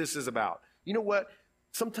 That's what this is about. You know what?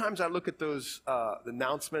 Sometimes I look at those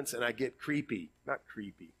announcements and I get creepy. Not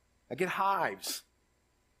creepy. I get hives.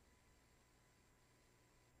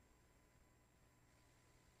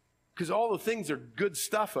 Because all the things are good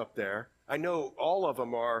stuff up there. I know all of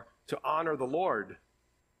them are to honor the Lord.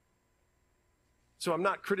 So I'm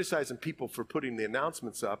not criticizing people for putting the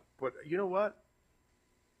announcements up, but you know what?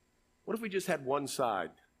 What if we just had one side?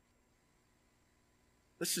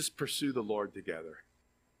 Let's just pursue the Lord together.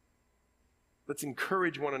 Let's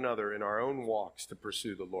encourage one another in our own walks to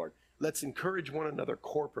pursue the Lord. Let's encourage one another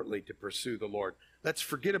corporately to pursue the Lord. Let's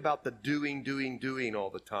forget about the doing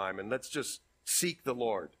all the time, and let's just seek the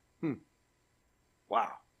Lord.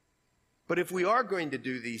 Wow. But if we are going to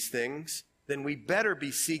do these things, then we better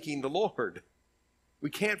be seeking the Lord.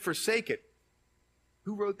 We can't forsake it.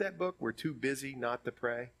 Who wrote that book? We're too busy not to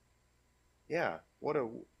pray. Yeah.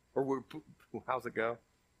 How's it go?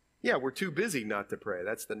 Yeah, we're too busy not to pray.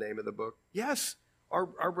 That's the name of the book. Yes,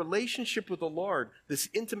 our relationship with the Lord, this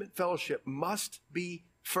intimate fellowship, must be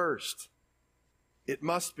first. It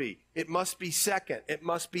must be. It must be second. It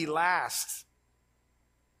must be last.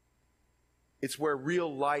 It's where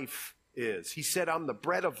real life is. He said, I'm the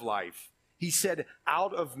bread of life. He said,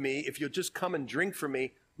 out of me, if you'll just come and drink from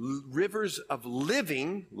me, rivers of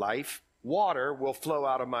living life, water will flow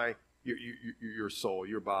out of your soul,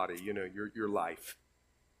 your body, your life.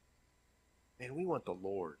 Man, we want the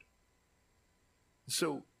Lord.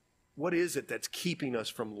 So what is it that's keeping us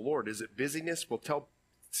from the Lord? Is it busyness? Well,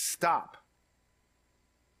 stop.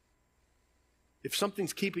 If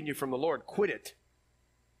something's keeping you from the Lord, quit it.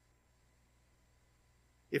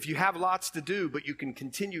 If you have lots to do, but you can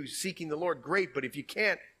continue seeking the Lord, great. But if you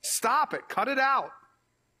can't, stop it. Cut it out.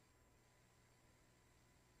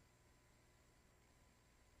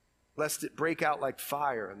 Lest it break out like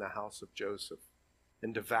fire in the house of Joseph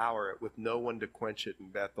and devour it with no one to quench it in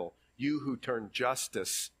Bethel. You who turn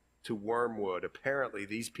justice to wormwood. Apparently,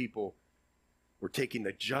 these people were taking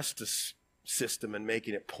the justice system and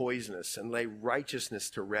making it poisonous, and lay righteousness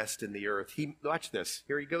to rest in the earth. Watch this.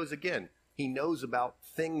 Here he goes again. He knows about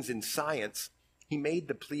things in science. He made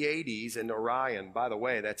the Pleiades and Orion. By the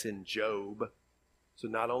way, that's in Job. So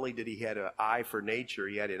not only did he have an eye for nature,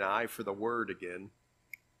 he had an eye for the word again.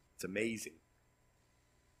 It's amazing.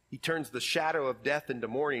 He turns the shadow of death into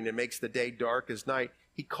morning and makes the day dark as night.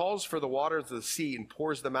 He calls for the waters of the sea and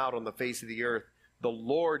pours them out on the face of the earth. The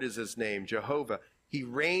Lord is his name, Jehovah. He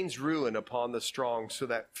rains ruin upon the strong, so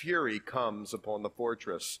that fury comes upon the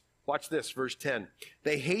fortress. Watch this, verse 10.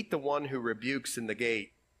 They hate the one who rebukes in the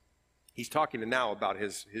gate. He's talking now about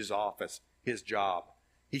his office, his job.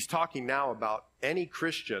 He's talking now about any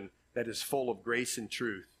Christian that is full of grace and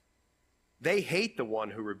truth. They hate the one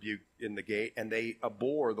who rebuked in the gate, and they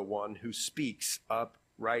abhor the one who speaks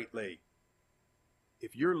uprightly.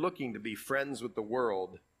 If you're looking to be friends with the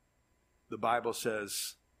world, the Bible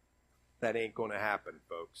says that ain't going to happen,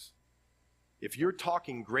 folks. If you're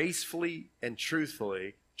talking gracefully and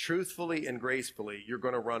truthfully and gracefully, you're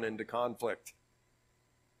going to run into conflict.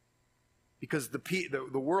 Because the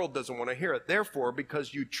world doesn't want to hear it. Therefore,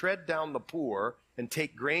 because you tread down the poor and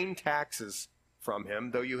take grain taxes from him,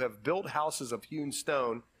 though you have built houses of hewn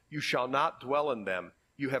stone, you shall not dwell in them.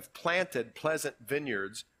 You have planted pleasant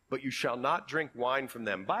vineyards, but you shall not drink wine from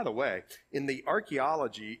them. By the way, in the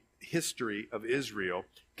archaeology history of Israel,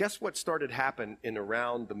 guess what started happening in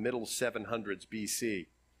around the middle 700s BC?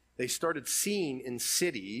 They started seeing in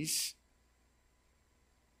cities,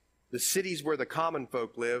 the cities where the common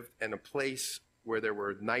folk lived, and a place where there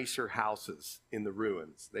were nicer houses in the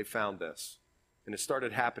ruins. They found this. And it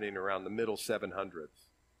started happening around the middle 700s.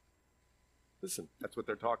 Listen, that's what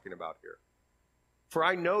they're talking about here. For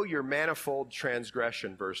I know your manifold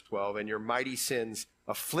transgression, verse 12, and your mighty sins,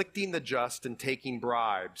 afflicting the just and taking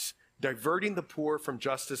bribes, diverting the poor from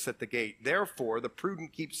justice at the gate. Therefore, the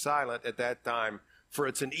prudent keep silent at that time, for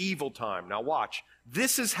it's an evil time. Now watch.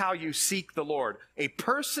 This is how you seek the Lord. A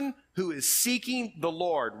person who is seeking the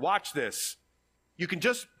Lord, watch this. You can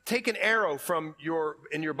just take an arrow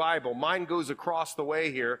in your Bible. Mine goes across the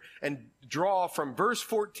way here, and draw from verse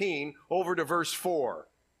 14 over to verse 4.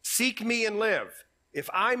 Seek me and live. If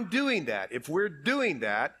I'm doing that, if we're doing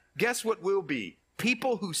that, guess what we'll be?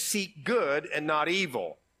 People who seek good and not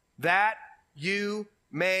evil, that you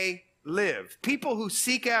may live. People who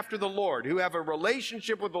seek after the Lord, who have a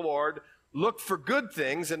relationship with the Lord, look for good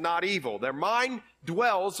things and not evil. Their mind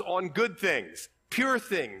dwells on good things, pure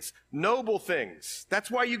things, noble things.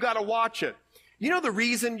 That's why you got to watch it. You know the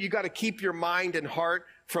reason you got to keep your mind and heart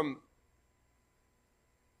from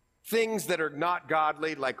things that are not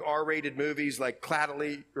godly, like R-rated movies, like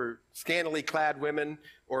scantily clad women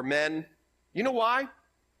or men? You know why?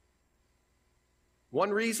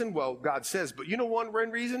 One reason, well, God says, but you know one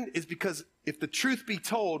reason is because if the truth be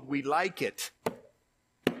told, we like it.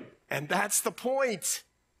 And that's the point.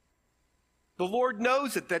 The Lord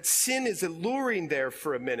knows it, that sin is alluring there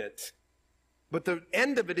for a minute. But the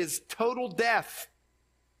end of it is total death.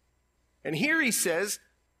 And here he says,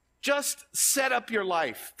 just set up your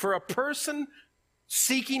life. For a person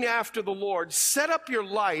seeking after the Lord, set up your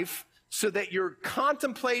life so that you're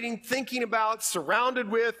contemplating, thinking about, surrounded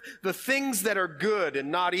with the things that are good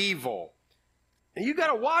and not evil. And you got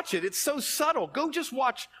to watch it. It's so subtle. Go just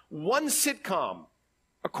watch one sitcom.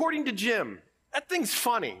 According to Jim, that thing's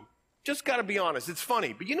funny. Just got to be honest. It's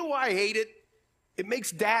funny. But you know why I hate it? It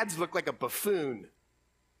makes dads look like a buffoon.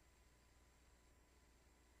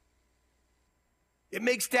 It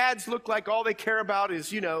makes dads look like all they care about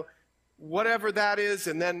is, whatever that is,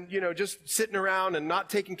 and then, just sitting around and not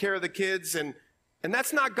taking care of the kids. And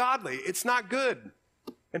that's not godly. It's not good.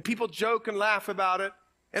 And people joke and laugh about it.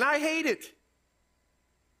 And I hate it.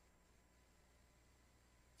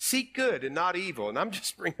 Seek good and not evil. And I'm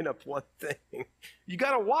just bringing up one thing. You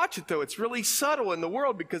got to watch it, though. It's really subtle in the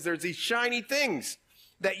world because there's these shiny things.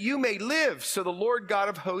 That you may live, so the Lord God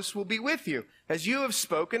of hosts will be with you. As you have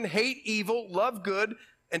spoken, hate evil, love good,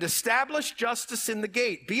 and establish justice in the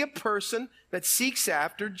gate. Be a person that seeks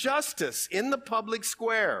after justice in the public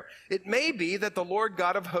square. It may be that the Lord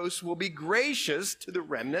God of hosts will be gracious to the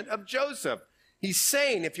remnant of Joseph. He's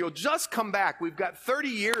saying, if you'll just come back, we've got 30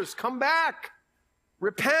 years, come back.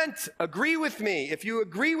 Repent, agree with me. If you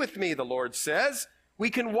agree with me, the Lord says, we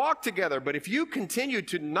can walk together. But if you continue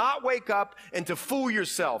to not wake up and to fool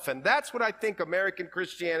yourself, and that's what I think American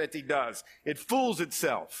Christianity does. It fools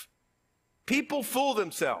itself. People fool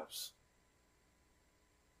themselves.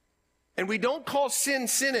 And we don't call sin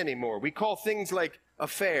sin anymore. We call things like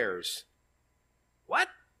affairs. What?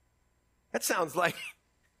 That sounds like,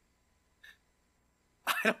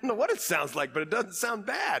 I don't know what it sounds like, but it doesn't sound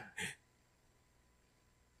bad.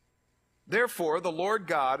 Therefore, the Lord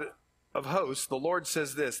God of hosts, the Lord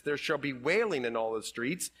says this, there shall be wailing in all the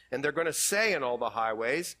streets, and they're going to say in all the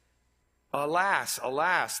highways, alas,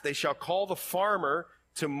 alas, they shall call the farmer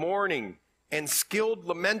to mourning and skilled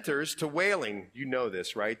lamenters to wailing. You know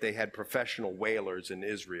this, right? They had professional wailers in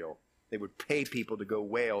Israel. They would pay people to go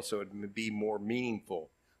wail so it would be more meaningful.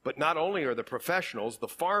 But not only are the professionals, the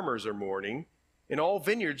farmers are mourning. In all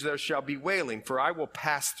vineyards there shall be wailing, for I will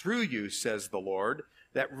pass through you, says the Lord.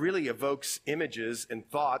 That really evokes images and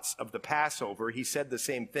thoughts of the Passover. He said the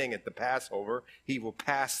same thing at the Passover. He will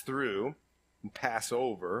pass through and pass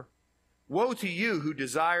over. Woe to you who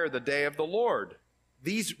desire the day of the Lord.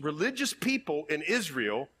 These religious people in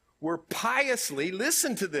Israel were piously,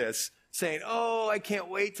 listen to this, saying, oh, I can't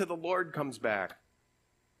wait till the Lord comes back.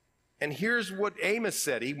 And here's what Amos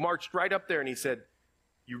said. He marched right up there and he said,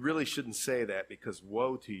 you really shouldn't say that, because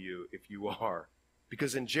woe to you if you are.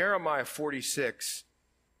 Because in Jeremiah 46,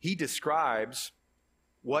 he describes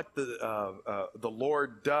what the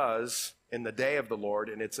Lord does in the day of the Lord,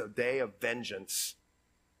 and it's a day of vengeance.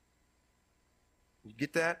 You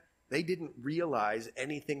get that? They didn't realize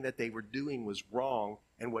anything that they were doing was wrong.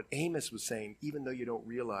 And what Amos was saying, even though you don't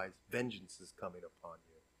realize, vengeance is coming upon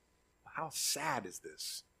you. How sad is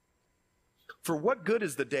this? For what good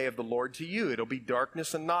is the day of the Lord to you? It'll be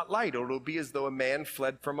darkness and not light. It'll be as though a man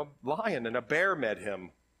fled from a lion and a bear met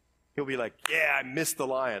him. He'll be like, yeah, I missed the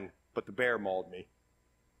lion, but the bear mauled me.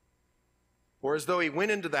 Or as though he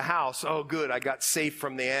went into the house, oh good, I got safe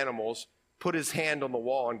from the animals, put his hand on the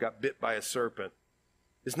wall and got bit by a serpent.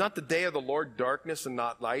 Is not the day of the Lord darkness and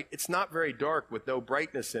not light? It's not very dark with no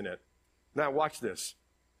brightness in it. Now watch this.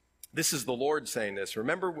 This is the Lord saying this.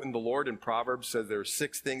 Remember when the Lord in Proverbs says there are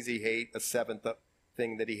 6 things he hates, a 7th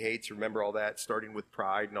thing that he hates? Remember all that, starting with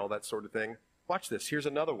pride and all that sort of thing? Watch this. Here's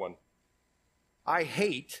another one. I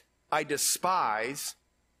hate, I despise.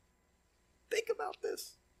 Think about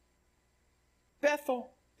this.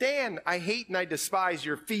 Bethel, Dan, I hate and I despise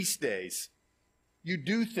your feast days. You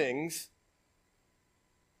do things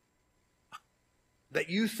that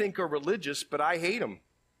you think are religious, but I hate them.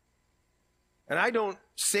 And I don't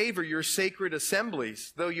savor your sacred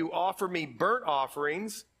assemblies, though you offer me burnt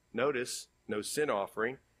offerings, notice, no sin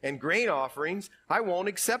offering, and grain offerings, I won't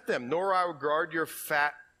accept them, nor I will regard your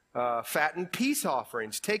fattened peace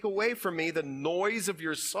offerings. Take away from me the noise of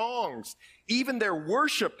your songs, even their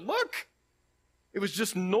worship. Look, it was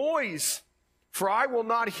just noise. For I will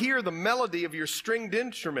not hear the melody of your stringed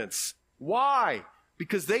instruments. Why?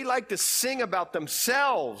 Because they like to sing about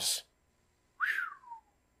themselves.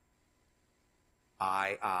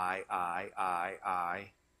 I,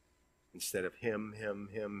 instead of him.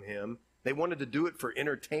 They wanted to do it for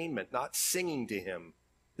entertainment, not singing to him.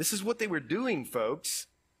 This is what they were doing, folks.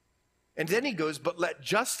 And then he goes, but let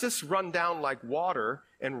justice run down like water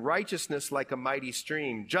and righteousness like a mighty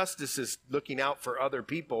stream. Justice is looking out for other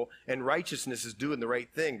people and righteousness is doing the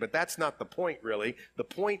right thing. But that's not the point, really. The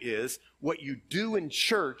point is what you do in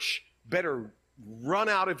church better run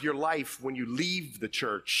out of your life when you leave the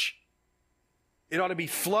church. It ought to be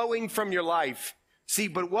flowing from your life. See,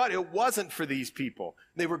 but what? It wasn't for these people.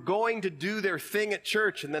 They were going to do their thing at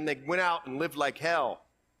church and then they went out and lived like hell.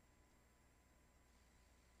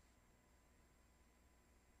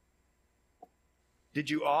 Did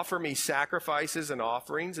you offer me sacrifices and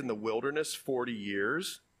offerings in the wilderness 40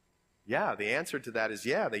 years? Yeah, the answer to that is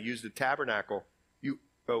yeah. They used the tabernacle. You,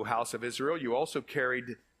 O house of Israel, you also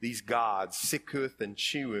carried these gods, Sikkuth and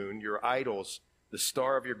Chiun, your idols, the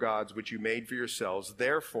star of your gods, which you made for yourselves.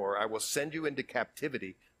 Therefore, I will send you into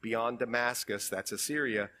captivity beyond Damascus, that's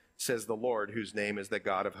Assyria, says the Lord, whose name is the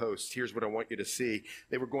God of hosts. Here's what I want you to see.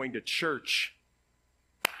 They were going to church.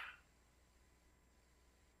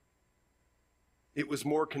 It was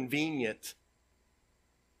more convenient.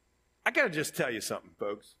 I got to just tell you something,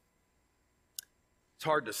 folks. It's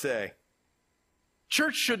hard to say.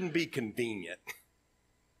 Church shouldn't be convenient.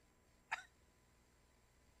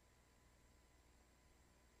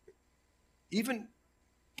 Even,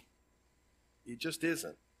 it just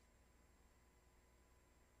isn't.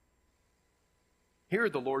 Here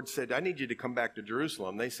the Lord said, I need you to come back to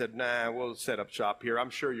Jerusalem. They said, nah, we'll set up shop here. I'm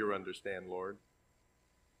sure you'll understand, Lord.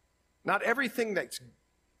 Not everything that's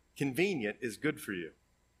convenient is good for you.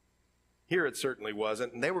 Here it certainly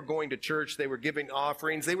wasn't. And they were going to church. They were giving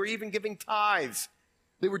offerings. They were even giving tithes.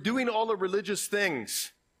 They were doing all the religious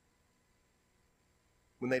things.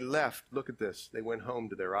 When they left, look at this. They went home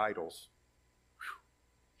to their idols.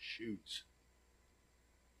 Shoots.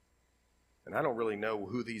 And I don't really know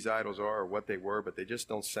who these idols are or what they were, but they just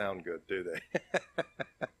don't sound good, do they?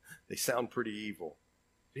 They sound pretty evil.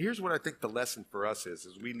 Here's what I think the lesson for us is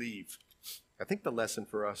as we leave. I think the lesson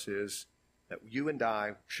for us is that you and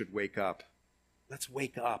I should wake up. Let's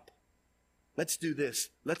wake up. Let's do this.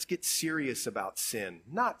 Let's get serious about sin,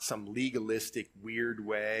 not some legalistic, weird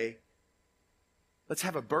way. Let's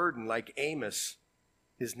have a burden like Amos,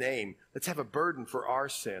 his name. Let's have a burden for our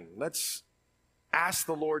sin. Let's ask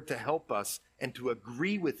the Lord to help us and to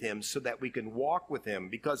agree with him so that we can walk with him,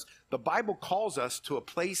 because the Bible calls us to a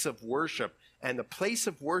place of worship. And the place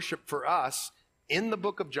of worship for us in the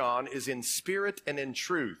book of John is in spirit and in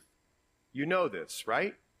truth. You know this,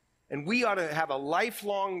 right? And we ought to have a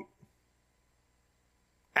lifelong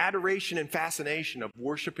adoration and fascination of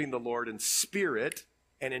worshiping the Lord in spirit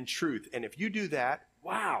and in truth. And if you do that,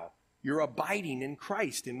 wow, you're abiding in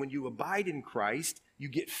Christ. And when you abide in Christ, you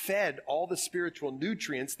get fed all the spiritual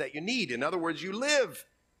nutrients that you need. In other words, you live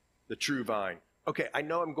the true vine. Okay, I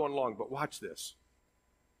know I'm going long, but watch this.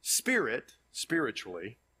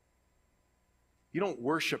 Spiritually, you don't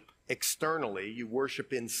worship externally, you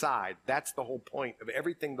worship inside. That's the whole point of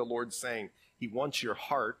everything the Lord's saying. He wants your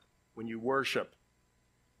heart when you worship.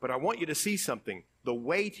 But I want you to see something. The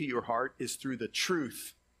way to your heart is through the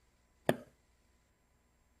truth.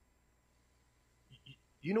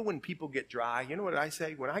 You know when people get dry, you know what I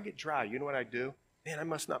say? When I get dry, you know what I do? Man, I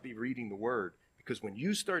must not be reading the Word. Because when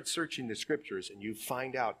you start searching the Scriptures and you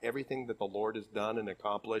find out everything that the Lord has done and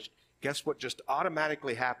accomplished, guess what just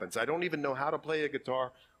automatically happens? I don't even know how to play a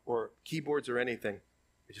guitar or keyboards or anything.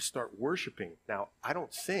 I just start worshiping. Now, I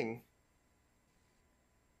don't sing,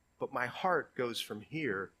 but my heart goes from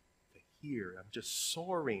here to here. I'm just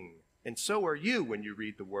soaring. And so are you when you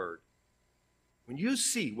read the Word. When you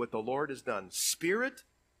see what the Lord has done, spirit,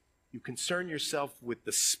 you concern yourself with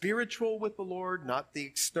the spiritual with the Lord, not the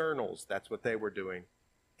externals. That's what they were doing.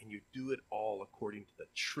 And you do it all according to the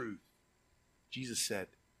truth. Jesus said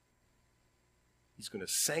he's going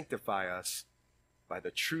to sanctify us by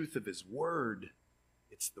the truth of his word.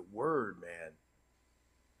 It's the word, man.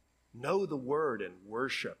 Know the word and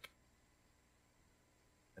worship.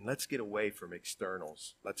 And let's get away from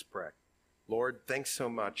externals. Let's pray. Lord, thanks so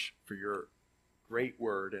much for your great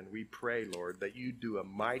word, and we pray, Lord, that you do a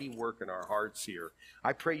mighty work in our hearts here.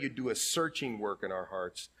 I pray you do a searching work in our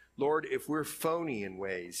hearts. Lord, if we're phony in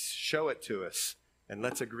ways, show it to us. and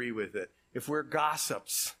let's agree with it. If we're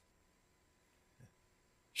gossips,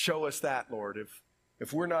 show us that, Lord.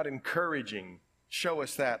 If we're not encouraging, show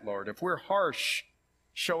us that, Lord. If we're harsh,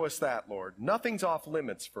 show us that, Lord. Nothing's off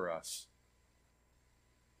limits for us.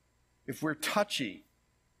 If we're touchy,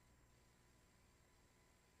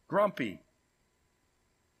 grumpy,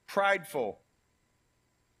 prideful,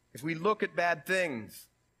 if we look at bad things,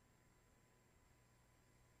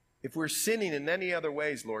 if we're sinning in any other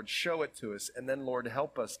ways, Lord, show it to us. And then, Lord,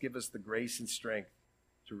 help us, give us the grace and strength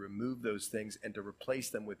to remove those things and to replace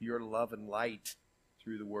them with your love and light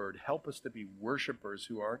through the word. Help us to be worshipers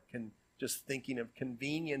who aren't just thinking of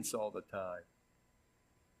convenience all the time.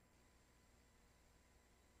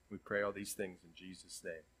 We pray all these things in Jesus'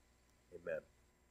 name. Amen.